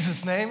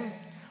Jesus' name,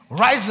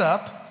 rise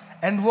up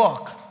and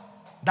walk.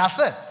 That's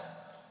it.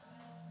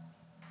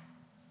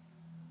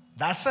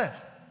 That's it.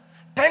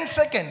 10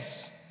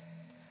 seconds.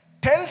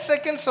 10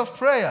 seconds of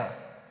prayer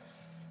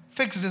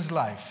fixed his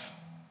life.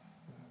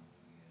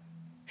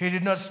 He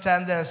did not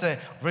stand there and say,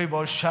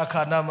 Ribo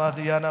Shaka Nama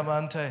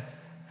Diyanamante.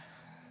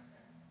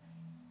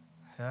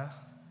 Yeah.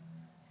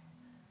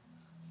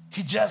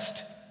 He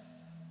just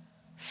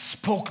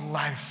spoke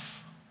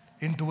life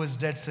into his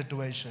dead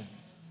situation.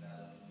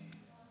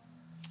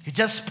 He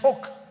just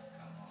spoke.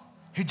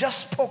 He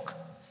just spoke.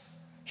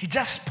 He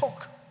just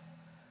spoke.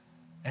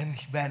 And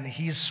when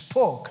he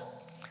spoke,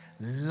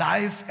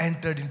 life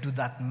entered into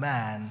that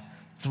man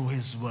through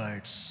his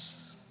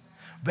words.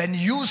 When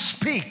you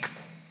speak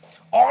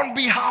on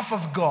behalf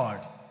of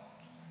God,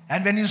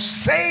 and when you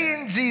say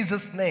in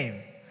Jesus'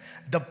 name,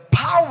 the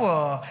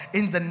power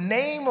in the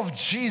name of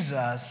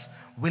Jesus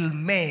will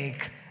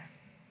make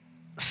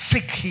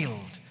sick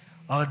healed,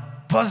 or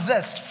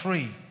possessed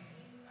free,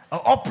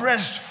 or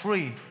oppressed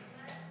free.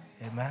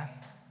 Amen.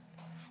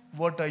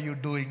 What are you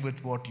doing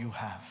with what you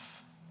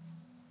have?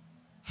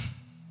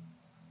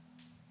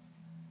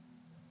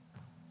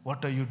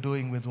 What are you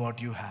doing with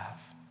what you have?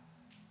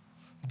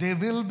 There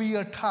will be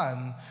a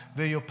time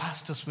where your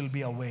pastors will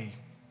be away.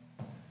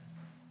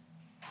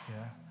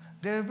 Yeah.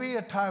 There will be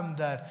a time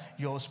that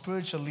your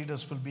spiritual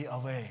leaders will be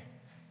away.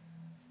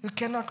 You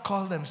cannot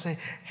call them, say,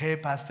 hey,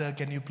 pastor,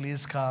 can you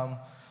please come?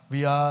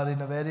 We are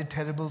in a very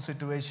terrible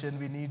situation.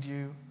 We need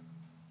you.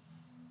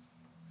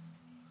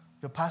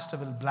 Your pastor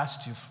will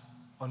blast you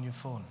on your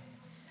phone.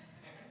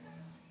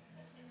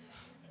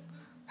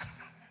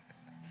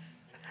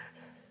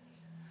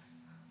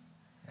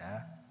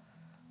 Yeah.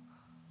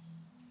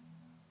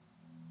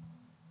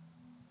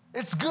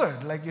 It's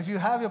good. Like if you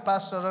have your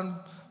pastor around,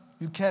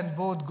 you can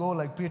both go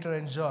like Peter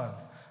and John.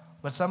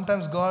 But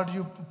sometimes God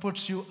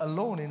puts you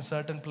alone in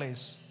certain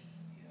place.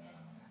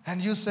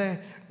 And you say,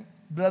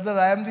 brother,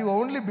 I am the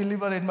only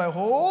believer in my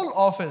whole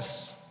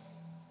office.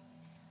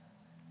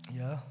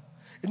 Yeah.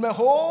 In my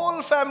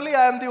whole family,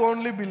 I am the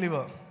only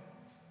believer.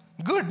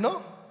 Good,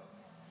 no?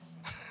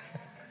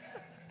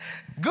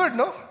 Good,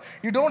 no?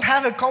 You don't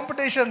have a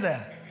competition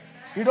there.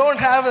 You don't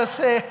have a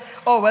say,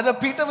 oh, whether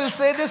Peter will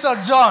say this or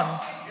John.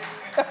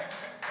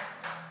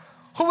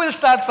 Who will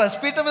start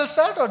first? Peter will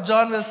start or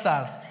John will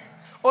start?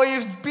 Or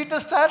if Peter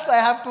starts, I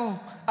have to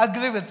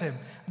agree with him.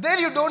 There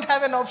you don't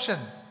have an option.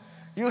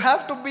 You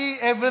have to be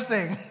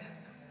everything.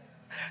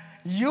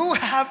 You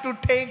have to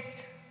take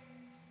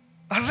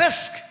a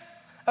risk,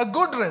 a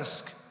good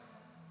risk.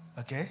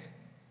 Okay?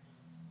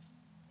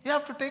 You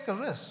have to take a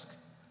risk.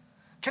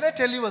 Can I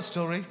tell you a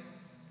story?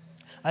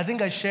 I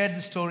think I shared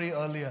this story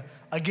earlier.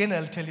 Again,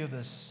 I'll tell you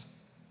this.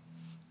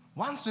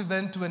 Once we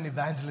went to an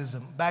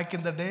evangelism. Back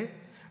in the day,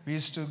 we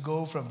used to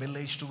go from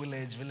village to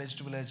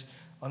village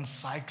on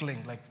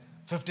cycling, like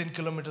 15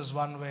 kilometers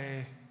one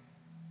way,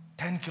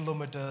 10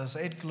 kilometers,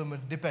 8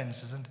 kilometers,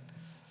 depends, isn't it?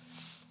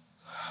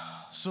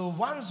 So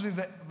once we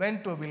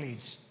went to a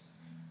village,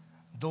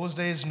 those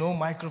days no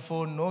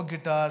microphone, no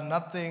guitar,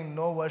 nothing,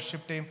 no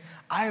worship team.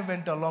 I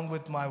went along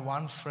with my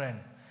one friend.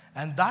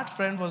 And that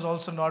friend was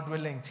also not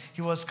willing.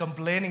 He was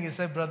complaining. He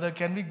said, brother,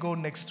 can we go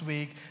next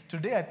week?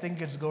 Today I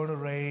think it's going to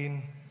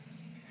rain.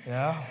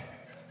 Yeah.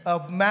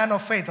 A man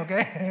of faith,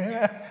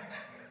 okay?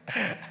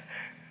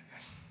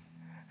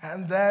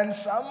 And then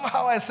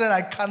somehow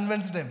I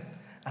convinced him.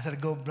 I said,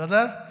 go,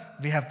 brother,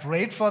 we have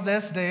prayed for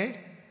this day.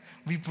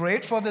 We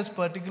prayed for this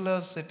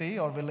particular city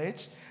or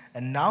village.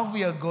 And now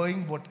we are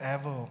going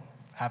whatever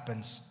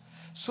happens.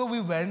 So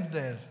we went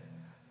there.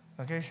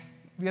 Okay?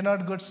 We are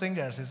not good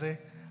singers, you see.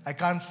 I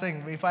can't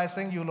sing. If I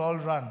sing, you'll all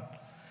run.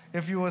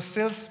 If you will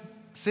still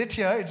sit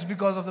here, it's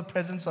because of the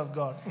presence of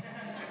God.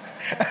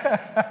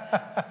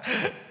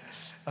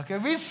 Okay,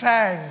 we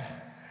sang.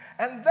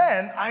 And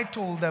then I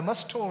told them a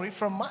story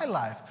from my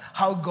life,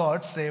 how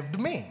God saved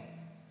me.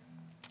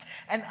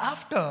 And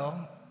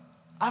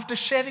after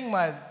sharing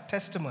my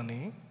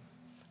testimony,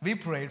 we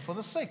prayed for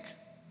the sick.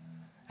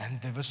 And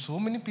there were so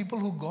many people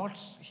who got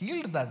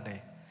healed that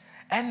day.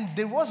 And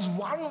there was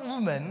one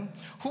woman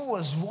who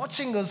was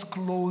watching us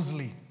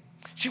closely.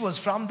 She was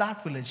from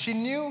that village. She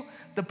knew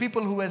the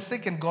people who were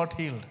sick and got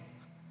healed.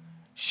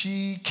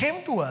 She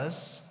came to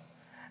us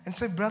and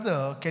said,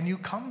 brother, can you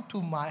come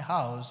to my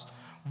house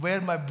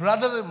where my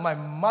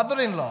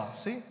mother-in-law,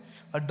 see,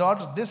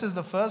 this is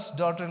the first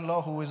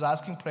daughter-in-law who is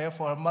asking prayer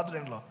for her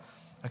mother-in-law.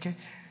 Okay?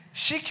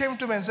 She came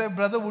to me and said,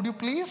 brother, would you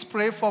please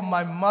pray for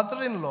my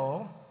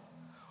mother-in-law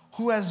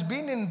who has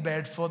been in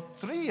bed for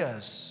 3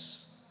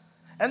 years?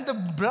 And the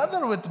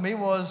brother with me he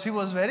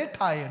was very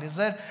tired. He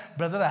said,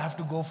 brother, I have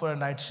to go for a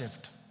night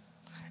shift.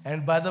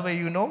 And by the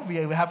way, we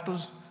have to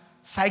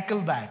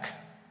cycle back.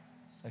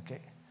 Okay?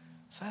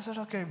 So I said,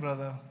 okay,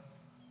 brother.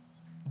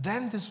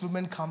 Then this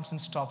woman comes and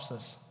stops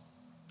us.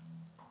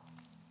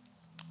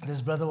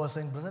 This brother was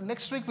saying, brother,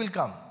 next week we'll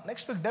come.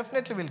 Next week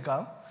definitely will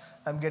come.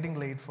 I'm getting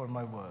late for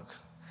my work.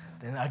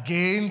 Then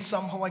again,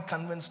 somehow I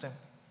convinced him.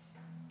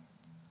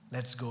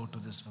 Let's go to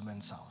this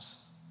woman's house.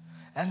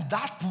 And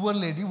that poor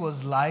lady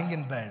was lying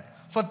in bed.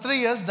 For 3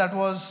 years,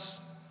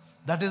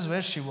 that is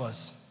where she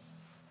was.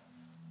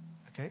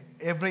 Okay?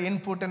 Every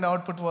input and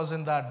output was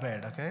in that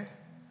bed. Okay?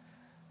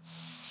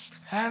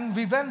 And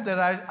we went there.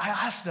 I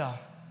asked her,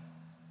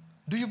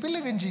 do you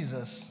believe in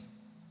Jesus?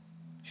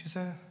 She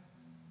said,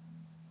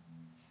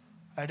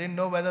 I didn't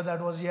know whether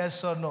that was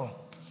yes or no.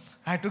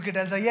 I took it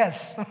as a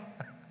yes.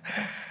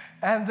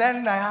 And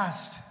then I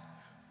asked,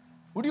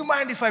 would you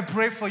mind if I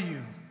pray for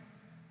you?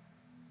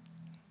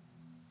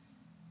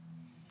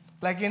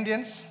 Like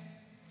Indians?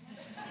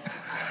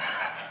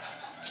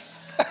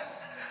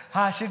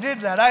 She did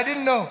that. I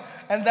didn't know.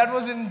 And that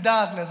was in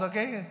darkness,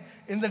 okay?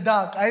 In the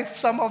dark. I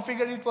somehow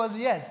figured it was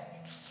yes.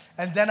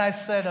 And then I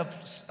said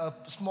a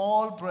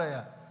small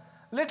prayer,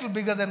 little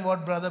bigger than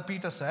what Brother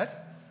Peter said.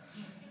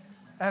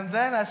 And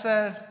then I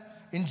said,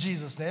 in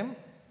Jesus' name,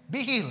 be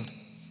healed.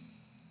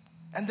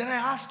 And then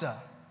I asked her,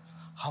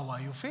 how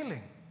are you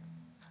feeling?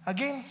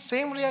 Again,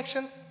 same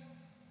reaction.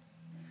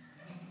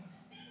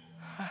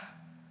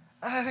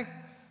 And I think,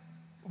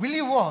 will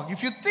you walk?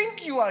 If you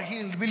think you are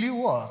healed, will you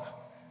walk?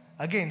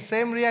 Again,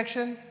 same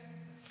reaction.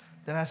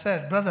 Then I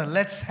said, brother,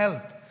 let's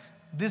help.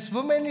 This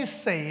woman is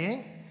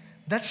saying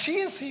that she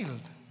is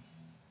healed.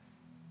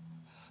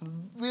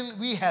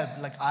 We help,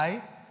 like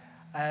I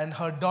and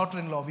her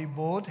daughter-in-law, we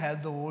both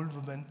helped the old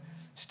woman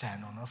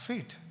stand on her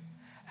feet.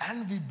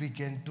 And we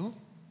began to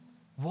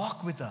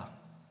walk with her,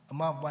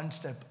 one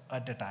step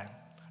at a time.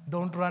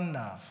 Don't run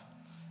now,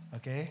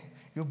 okay?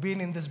 You've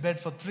been in this bed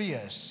for 3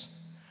 years.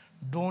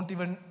 Don't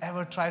even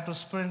ever try to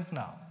sprint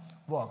now.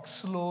 Walk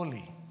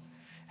slowly.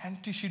 And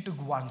she took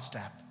 1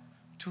 step,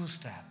 2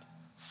 steps,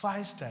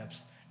 5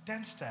 steps,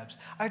 10 steps.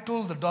 I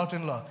told the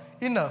daughter-in-law,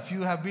 enough,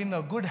 you have been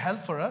a good help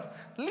for her.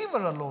 Leave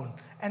her alone.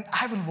 And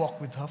I will walk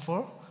with her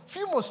for a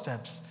few more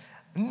steps.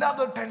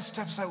 Another 10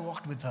 steps I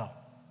walked with her.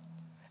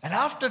 And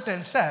after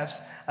 10 steps,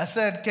 I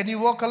said, can you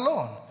walk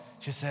alone?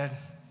 She said,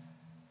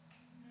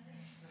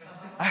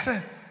 I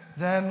said,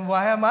 then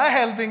why am I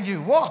helping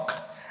you? Walk.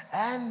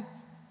 And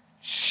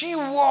she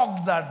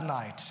walked that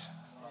night.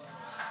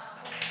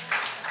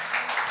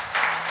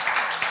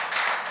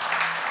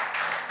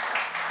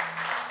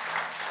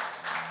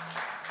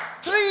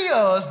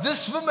 Years,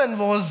 this woman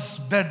was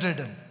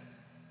bedridden.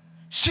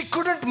 She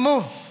couldn't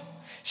move.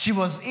 She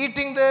was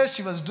eating there.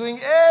 She was doing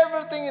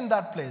everything in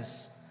that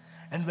place.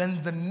 And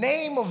when the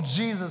name of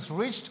Jesus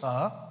reached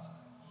her,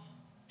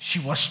 she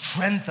was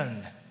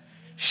strengthened.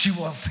 She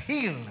was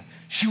healed.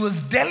 She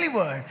was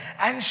delivered.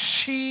 And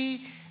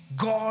she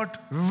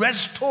got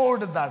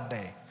restored that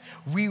day.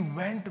 We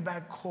went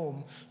back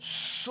home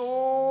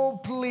so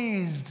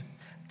pleased,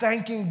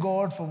 thanking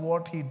God for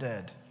what He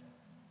did.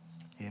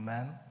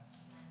 Amen.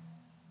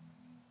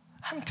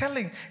 I'm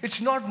telling, it's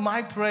not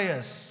my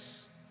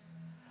prayers.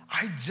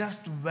 I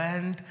just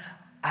went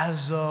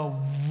as a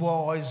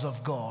voice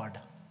of God.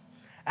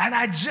 And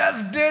I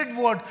just did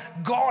what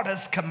God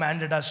has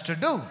commanded us to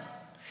do.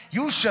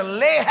 You shall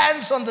lay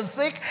hands on the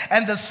sick,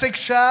 and the sick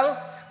shall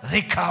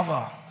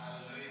recover.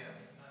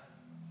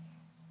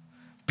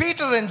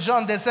 Peter and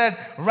John, they said,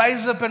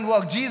 rise up and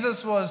walk.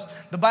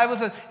 The Bible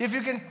says, if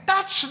you can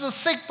touch the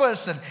sick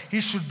person,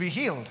 he should be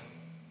healed.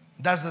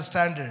 That's the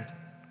standard.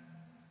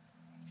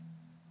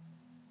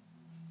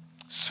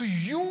 So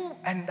you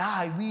and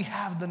I, we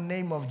have the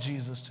name of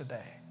Jesus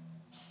today.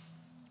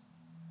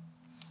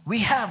 We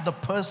have the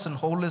person,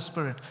 Holy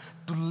Spirit,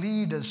 to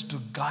lead us, to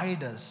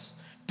guide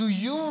us, to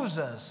use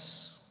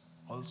us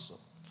also.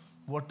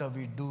 What are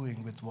we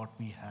doing with what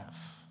we have?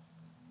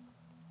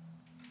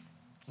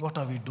 What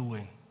are we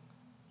doing?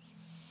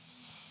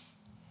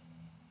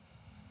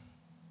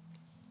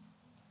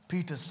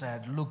 Peter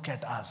said, look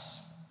at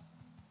us.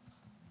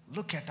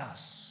 Look at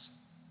us.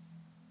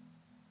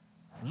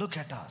 Look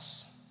at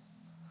us.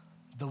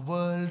 The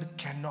world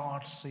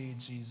cannot see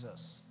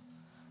Jesus,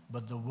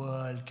 but the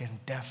world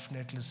can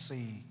definitely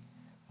see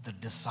the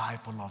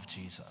disciple of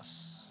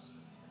Jesus.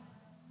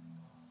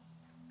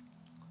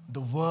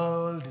 The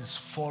world is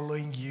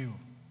following you.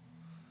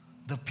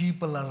 The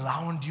people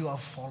around you are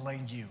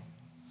following you.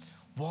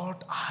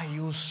 What are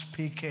you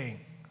speaking?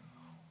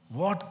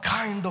 What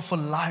kind of a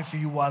life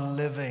you are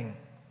living?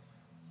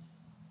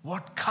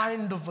 What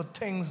kind of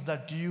things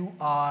that you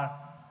are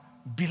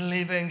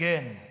believing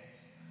in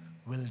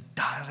will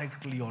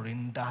directly or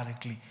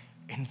indirectly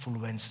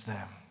influence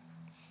them.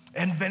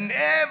 And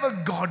whenever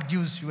God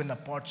gives you an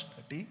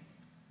opportunity,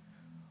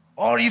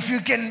 or if you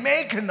can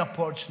make an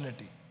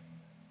opportunity,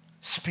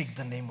 speak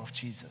the name of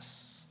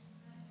Jesus.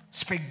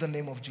 Speak the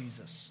name of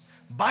Jesus.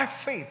 By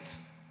faith.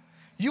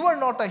 You are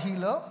not a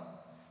healer.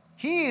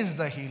 He is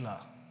the healer.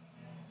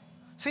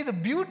 See, the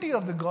beauty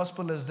of the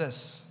gospel is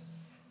this.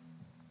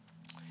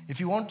 If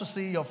you want to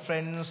see your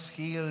friends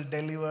healed,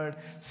 delivered,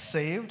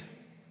 saved,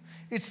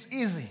 it's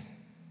easy.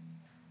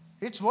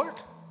 It's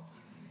what?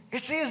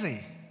 It's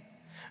easy.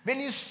 When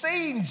you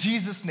say in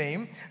Jesus'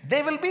 name,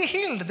 they will be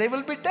healed, they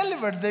will be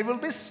delivered, they will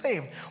be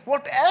saved.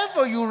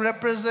 Whatever you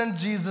represent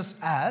Jesus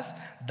as,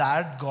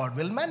 that God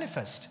will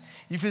manifest.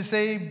 If you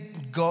say,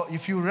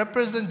 if you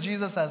represent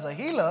Jesus as a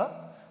healer,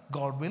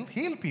 God will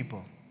heal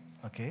people.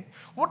 Okay?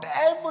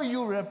 Whatever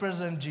you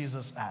represent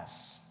Jesus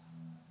as.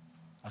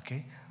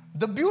 Okay?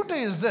 The beauty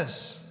is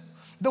this.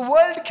 The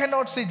world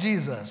cannot see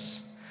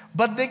Jesus,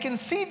 but they can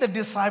see the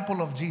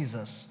disciple of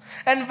Jesus.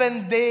 And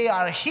when they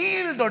are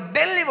healed or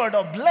delivered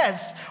or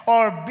blessed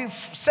or be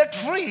set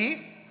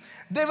free,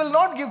 they will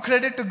not give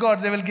credit to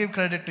God, they will give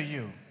credit to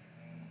you.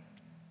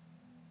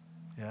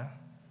 Yeah?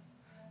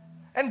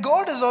 And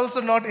God is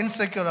also not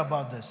insecure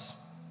about this.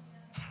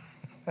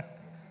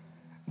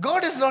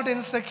 God is not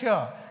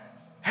insecure.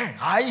 Hey,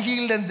 I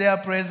healed and they are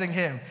praising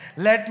Him.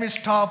 Let me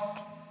stop.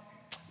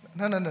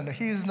 No.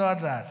 He is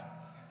not that.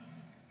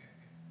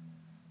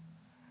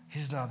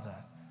 He's not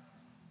that.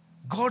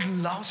 God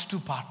loves to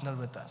partner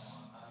with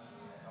us.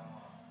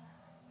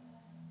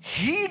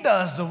 He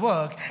does the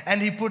work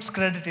and He puts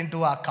credit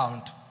into our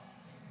account.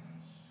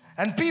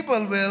 And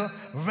people will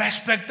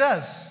respect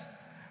us.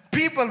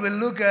 People will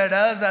look at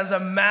us as a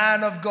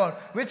man of God,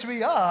 which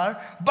we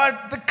are,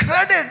 but the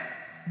credit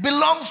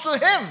belongs to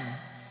Him.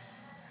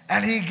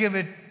 And He give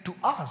it to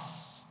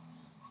us.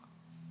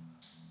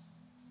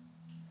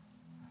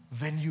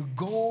 When you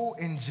go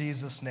in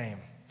Jesus' name,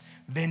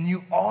 when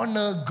you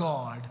honor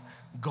God,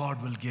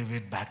 God will give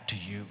it back to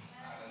you.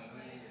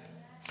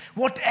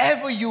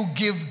 Whatever you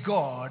give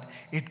God,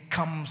 it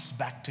comes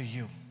back to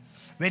you.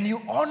 When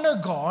you honor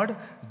God,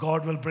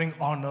 God will bring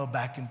honor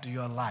back into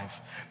your life.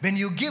 When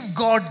you give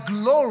God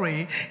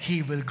glory,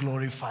 He will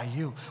glorify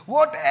you.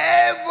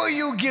 Whatever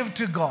you give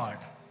to God,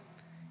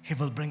 He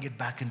will bring it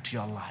back into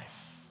your life.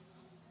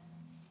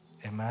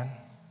 Amen.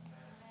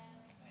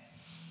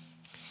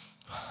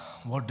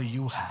 What do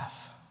you have?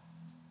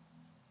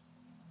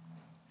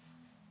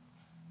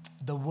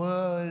 The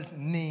world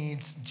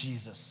needs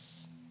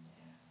Jesus.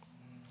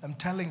 I'm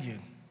telling you,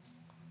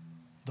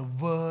 the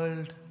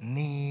world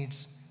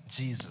needs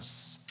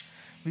Jesus.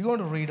 We're going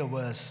to read a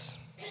verse.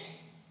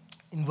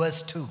 In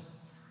verse 2,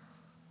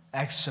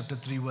 Acts chapter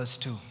 3, verse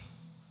 2.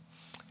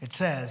 It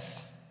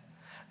says,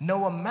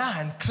 "Now a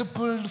man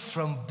crippled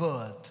from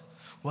birth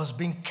was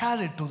being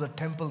carried to the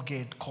temple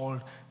gate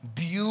called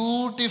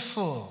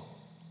Beautiful,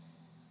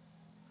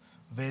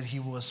 where he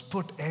was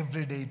put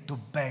every day to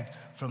beg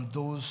from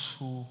those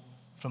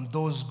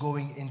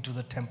going into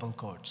the temple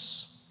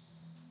courts."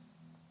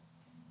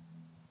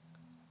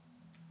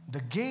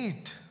 The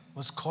gate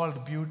was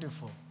called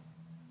Beautiful.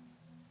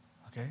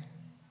 Okay?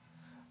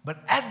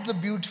 But at the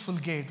Beautiful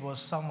gate was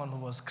someone who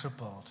was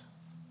crippled.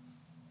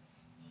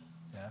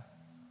 Yeah?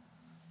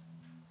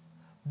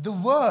 The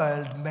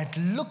world may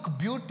look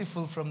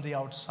beautiful from the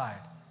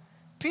outside.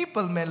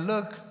 People may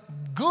look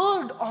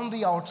good on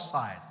the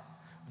outside.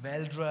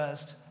 Well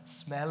dressed,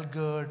 smell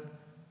good,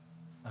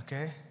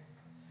 okay?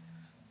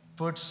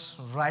 Puts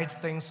right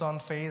things on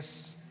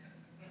face.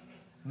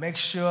 Make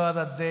sure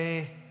that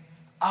they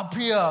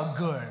appear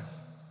good.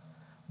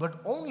 But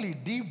only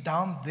deep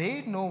down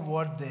they know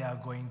what they are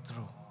going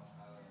through.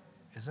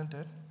 Isn't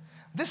it?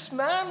 This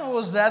man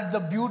was at the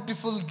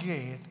Beautiful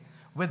gate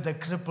with the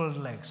crippled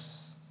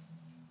legs.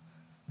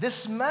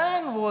 This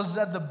man was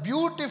at the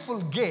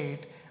Beautiful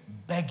gate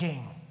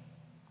begging.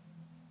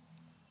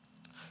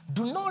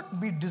 Do not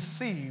be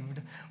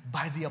deceived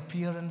by the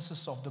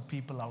appearances of the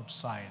people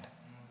outside.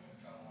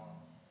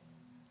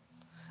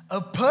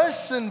 A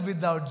person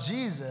without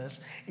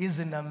Jesus is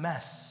in a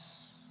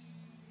mess.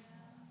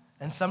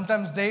 And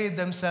sometimes they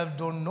themselves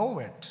don't know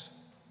it.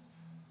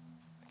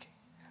 Okay.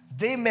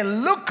 They may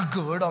look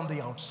good on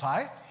the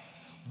outside,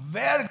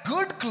 wear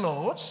good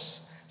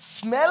clothes,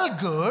 smell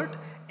good,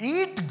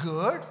 eat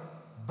good,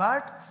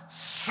 but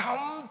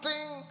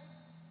something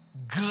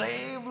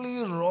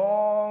gravely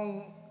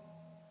wrong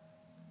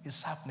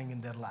is happening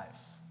in their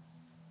life.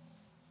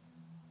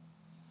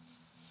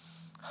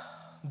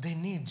 They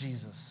need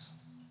Jesus.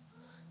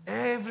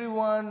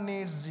 Everyone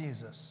needs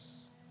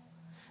Jesus.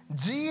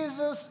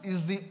 Jesus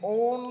is the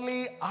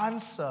only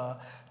answer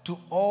to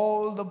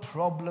all the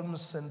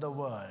problems in the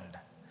world.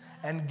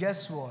 And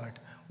guess what?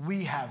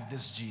 We have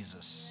this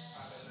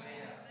Jesus.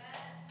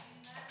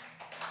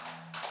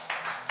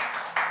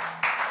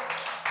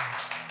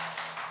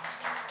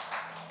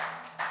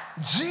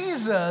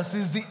 Jesus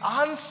is the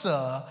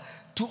answer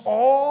to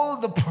all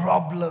the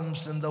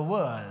problems in the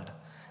world.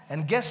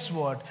 And guess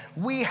what?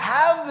 We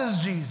have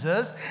this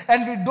Jesus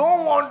and we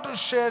don't want to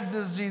share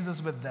this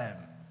Jesus with them.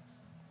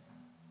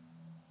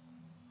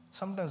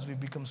 Sometimes we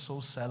become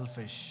so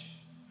selfish.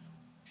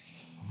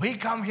 We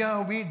come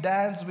here, we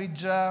dance, we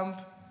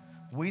jump,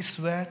 we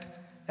sweat,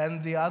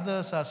 and the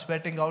others are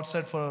sweating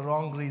outside for a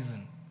wrong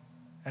reason,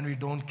 and we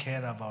don't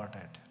care about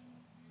it.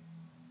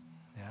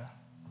 Yeah?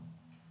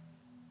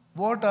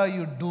 What are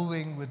you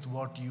doing with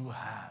what you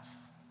have?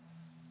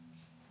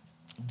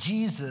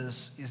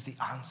 Jesus is the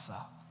answer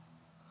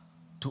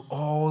to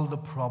all the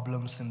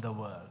problems in the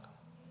world.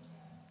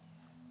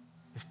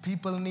 If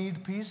people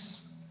need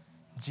peace,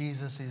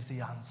 Jesus is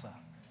the answer.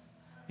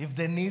 If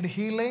they need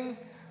healing,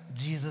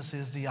 Jesus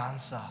is the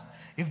answer.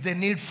 If they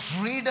need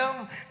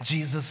freedom,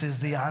 Jesus is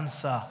the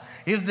answer.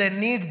 If they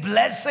need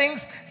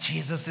blessings,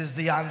 Jesus is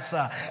the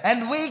answer.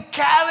 And we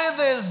carry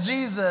this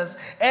Jesus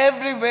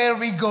everywhere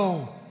we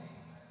go.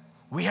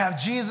 We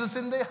have Jesus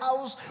in the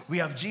house. We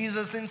have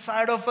Jesus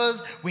inside of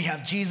us. We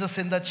have Jesus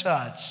in the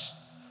church.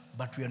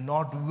 But we are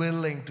not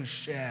willing to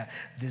share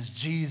this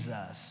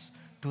Jesus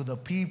to the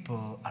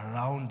people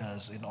around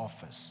us in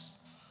office,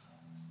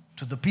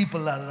 to the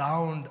people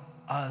around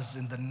us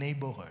in the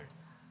neighborhood,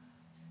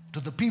 to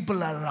the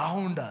people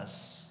around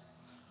us.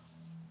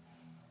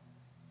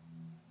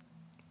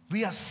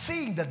 We are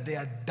seeing that they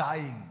are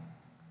dying,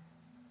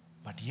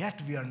 but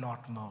yet we are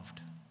not moved.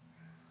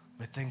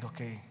 We think,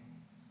 okay,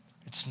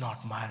 it's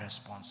not my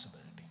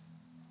responsibility.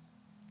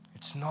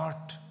 It's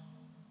not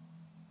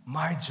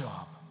my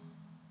job.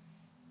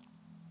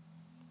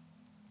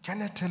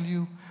 Can I tell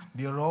you,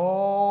 we are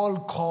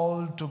all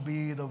called to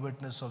be the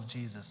witness of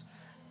Jesus.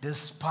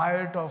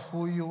 Despite of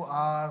who you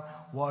are,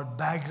 what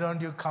background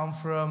you come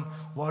from,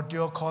 what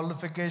your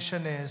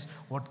qualification is,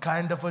 what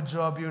kind of a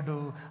job you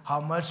do,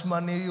 how much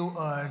money you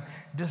earn,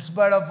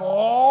 despite of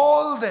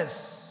all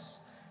this,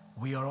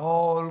 we are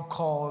all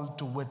called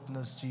to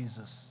witness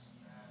Jesus.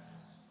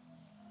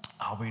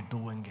 Are we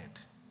doing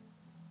it?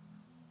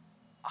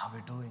 Are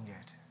we doing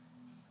it?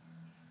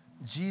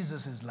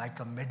 Jesus is like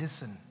a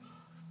medicine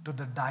to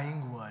the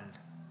dying world,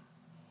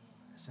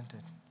 isn't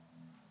it?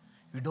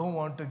 You don't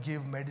want to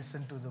give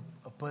medicine to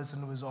a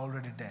person who is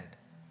already dead.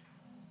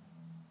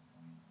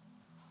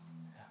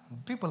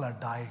 People are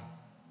dying.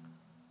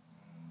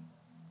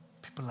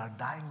 People are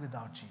dying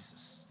without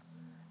Jesus.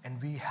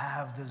 And we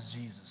have this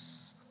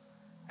Jesus,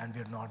 and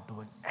we're not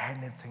doing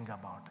anything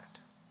about it.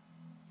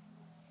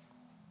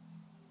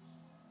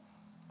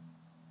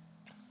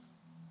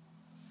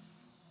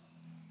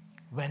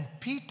 When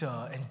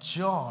Peter and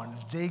John,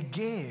 they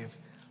gave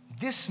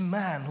this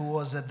man who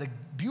was at the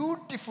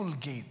beautiful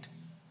gate,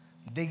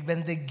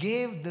 when they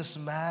gave this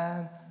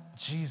man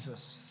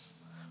Jesus,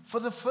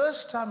 for the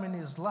first time in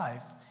his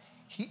life,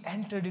 he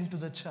entered into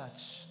the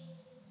church.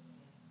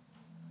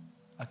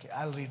 Okay,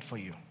 I'll read for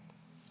you.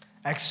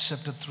 Acts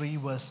chapter 3,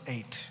 verse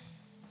 8.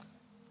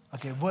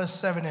 Okay, verse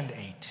 7 and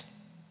 8.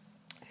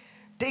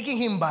 Taking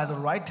him by the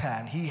right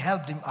hand, he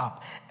helped him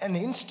up, and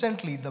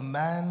instantly the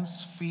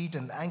man's feet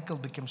and ankle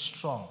became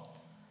strong.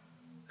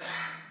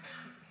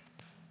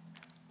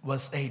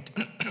 Verse 8.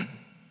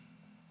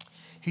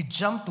 He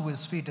jumped to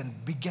his feet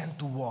and began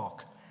to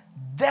walk.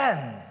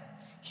 Then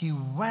he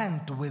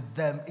went with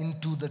them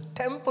into the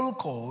temple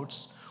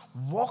courts,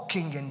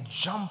 walking and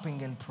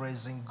jumping and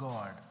praising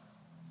God.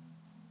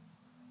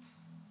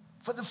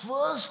 For the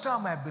first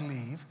time, I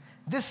believe,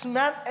 this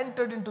man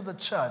entered into the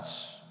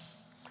church.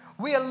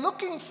 We are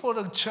looking for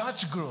a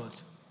church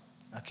growth.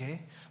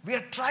 Okay? We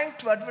are trying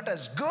to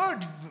advertise. Good.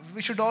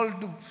 We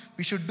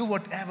should do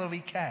whatever we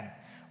can.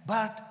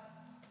 But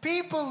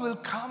people will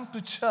come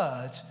to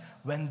church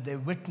when they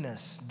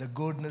witness the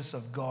goodness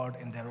of God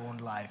in their own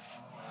life.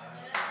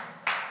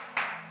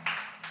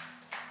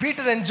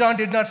 Peter and John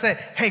did not say,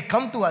 hey,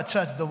 come to our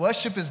church. The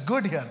worship is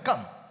good here. Come.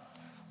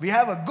 We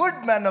have a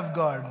good man of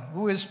God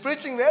who is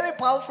preaching very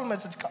powerful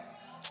message. Come.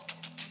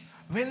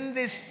 When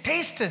this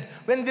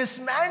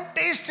man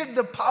tasted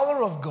the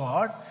power of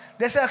God,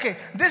 they said, okay,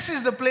 this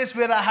is the place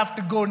where I have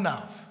to go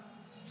now.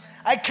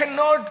 I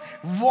cannot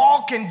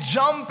walk and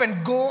jump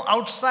and go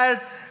outside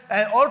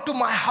or to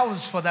my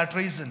house for that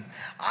reason.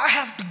 I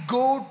have to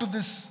go to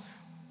this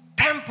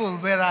temple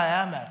where I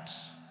am at.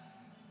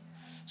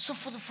 So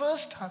for the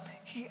first time,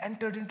 he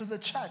entered into the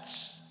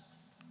church.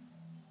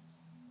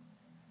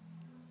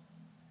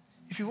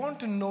 If you want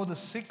to know the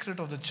secret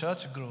of the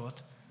church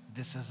growth,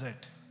 this is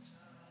it.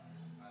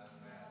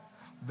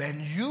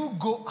 When you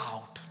go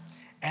out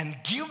and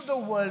give the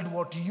world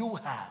what you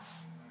have,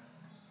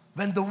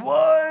 when the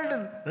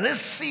world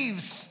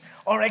receives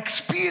or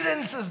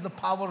experiences the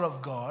power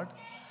of God,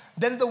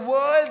 then the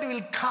world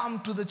will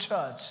come to the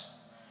church.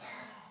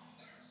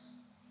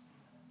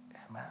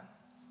 Amen.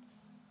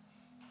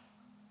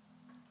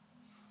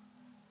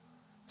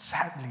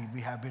 Sadly,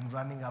 we have been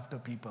running after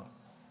people.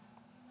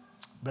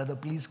 Brother,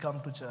 please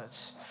come to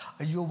church.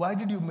 Why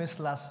did you miss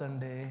last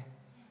Sunday?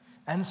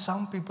 And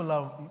some people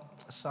are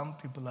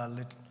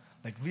little,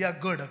 like, we are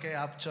good, okay?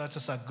 Our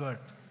churches are good.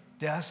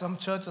 There are some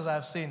churches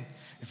I've seen,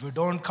 if you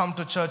don't come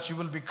to church, you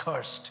will be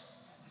cursed.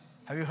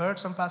 Have you heard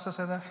some pastors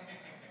say that?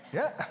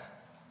 Yeah.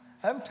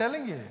 I'm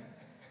telling you.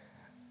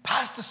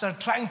 Pastors are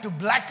trying to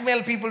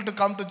blackmail people to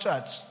come to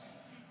church.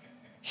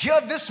 Here,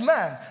 this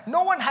man,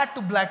 no one had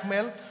to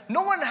blackmail,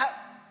 no one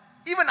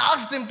even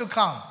asked him to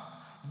come.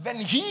 When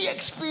he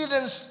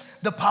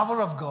experienced the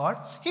power of God,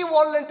 he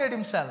volunteered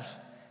himself.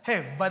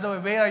 Hey, by the way,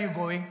 where are you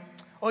going?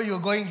 Oh, you're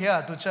going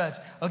here to church.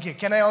 Okay,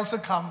 can I also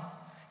come?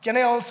 Can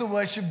I also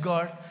worship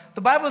God?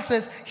 The Bible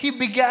says he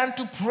began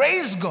to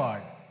praise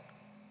God.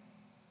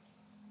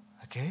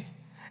 Okay?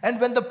 And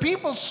when the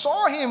people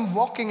saw him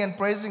walking and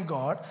praising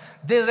God,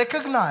 they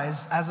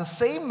recognized as the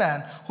same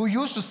man who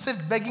used to sit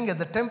begging at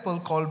the temple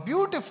called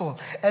Beautiful.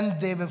 And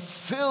they were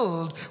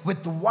filled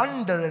with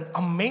wonder and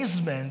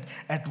amazement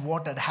at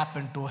what had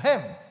happened to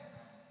him.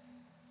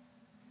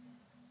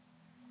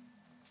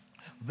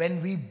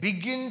 When we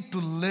begin to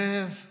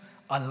live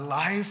a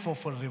life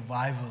of a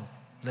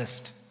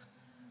revivalist,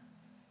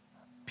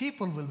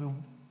 people will be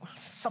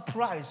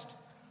surprised.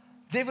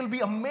 They will be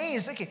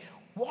amazed. Okay,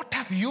 what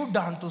have you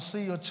done to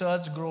see your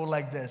church grow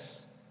like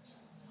this?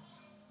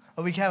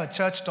 Oh, we have a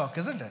church talk,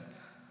 isn't it?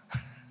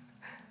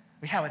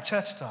 We have a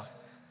church talk.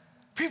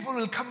 People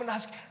will come and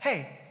ask,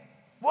 hey,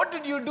 what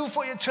did you do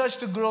for your church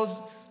to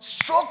grow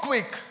so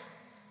quick?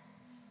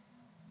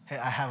 Hey,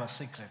 I have a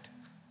secret.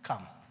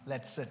 Come,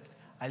 let's sit.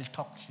 I'll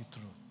talk you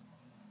through.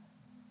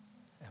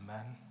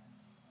 Amen.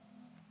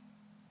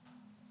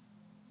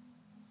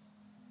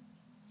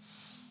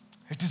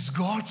 It is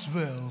God's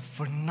will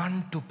for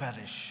none to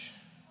perish.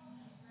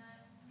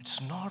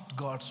 It's not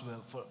God's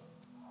will for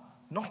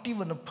not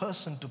even a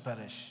person to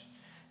perish.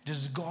 It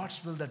is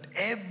God's will that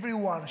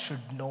everyone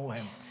should know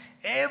him.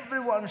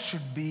 Everyone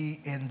should be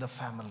in the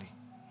family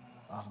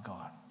of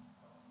God.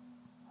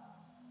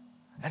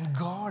 And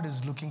God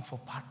is looking for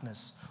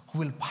partners who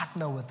will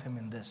partner with him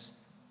in this.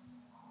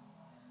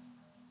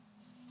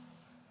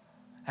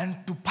 And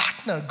to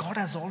partner, God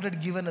has already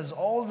given us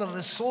all the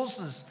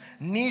resources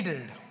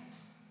needed.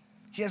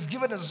 He has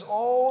given us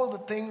all the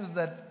things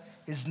that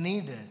is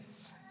needed.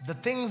 The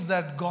things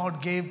that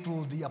God gave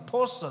to the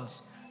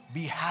apostles,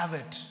 we have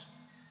it.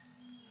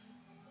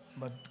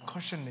 But the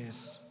question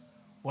is,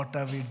 what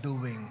are we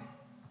doing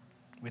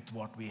with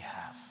what we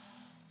have?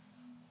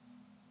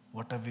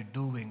 What are we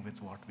doing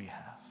with what we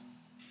have?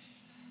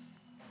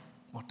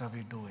 What are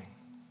we doing?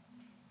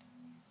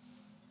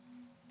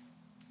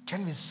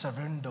 Can we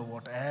surrender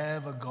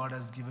whatever God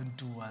has given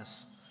to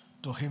us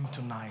to him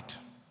tonight?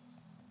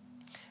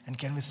 And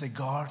can we say,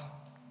 God,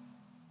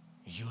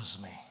 use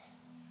me.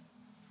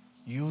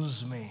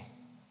 Use me.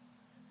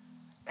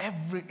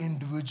 Every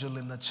individual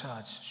in the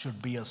church should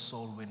be a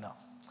soul winner.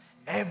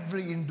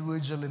 Every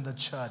individual in the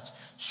church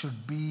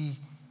should be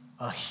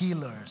a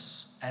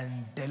healers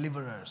and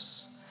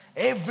deliverers.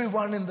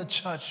 Everyone in the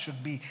church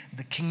should be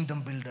the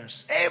kingdom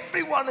builders.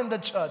 Everyone in the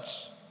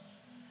church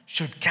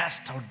should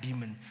cast out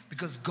demons,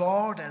 because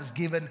God has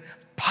given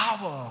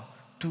power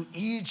to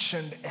each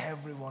and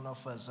every one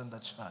of us in the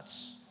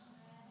church.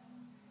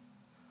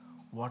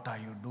 What are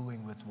you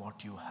doing with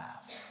what you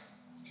have?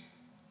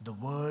 The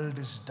world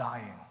is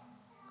dying.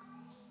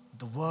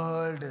 The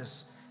world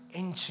is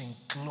inching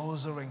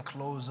closer and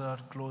closer,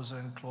 closer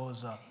and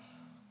closer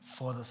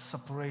for the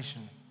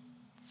separation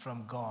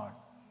from God,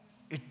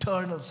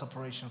 eternal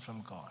separation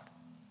from God.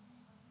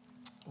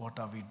 What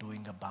are we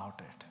doing about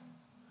it?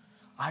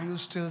 Are you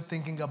still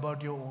thinking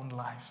about your own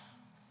life?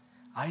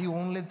 Are you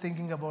only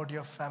thinking about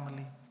your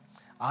family?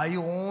 Are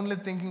you only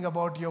thinking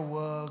about your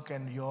work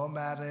and your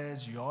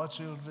marriage, your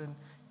children,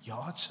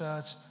 your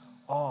church?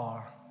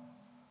 Or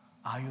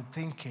are you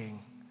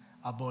thinking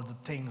about the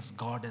things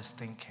God is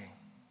thinking?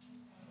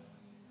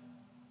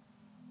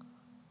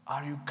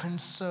 Are you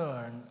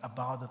concerned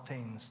about the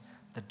things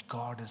that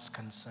God is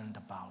concerned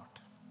about?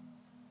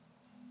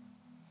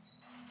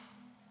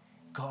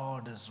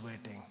 God is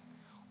waiting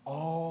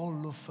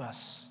all of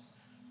us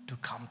to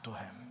come to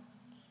him.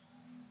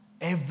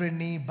 Every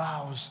knee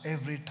bows,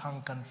 every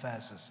tongue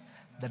confesses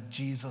that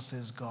Jesus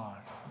is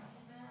God.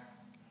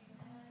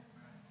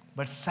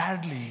 But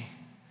sadly,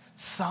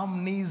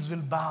 some knees will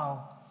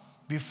bow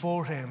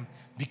before him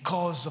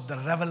because of the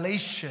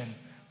revelation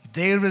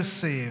they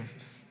receive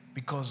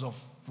because of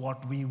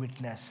what we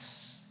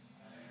witness.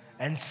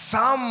 And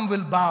some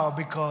will bow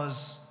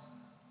because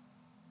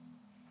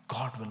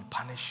God will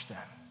punish them.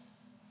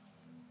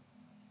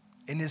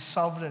 In his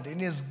sovereignty, in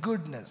his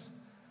goodness,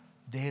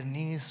 their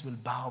knees will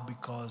bow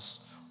because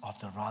of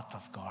the wrath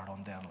of God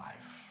on their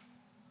life.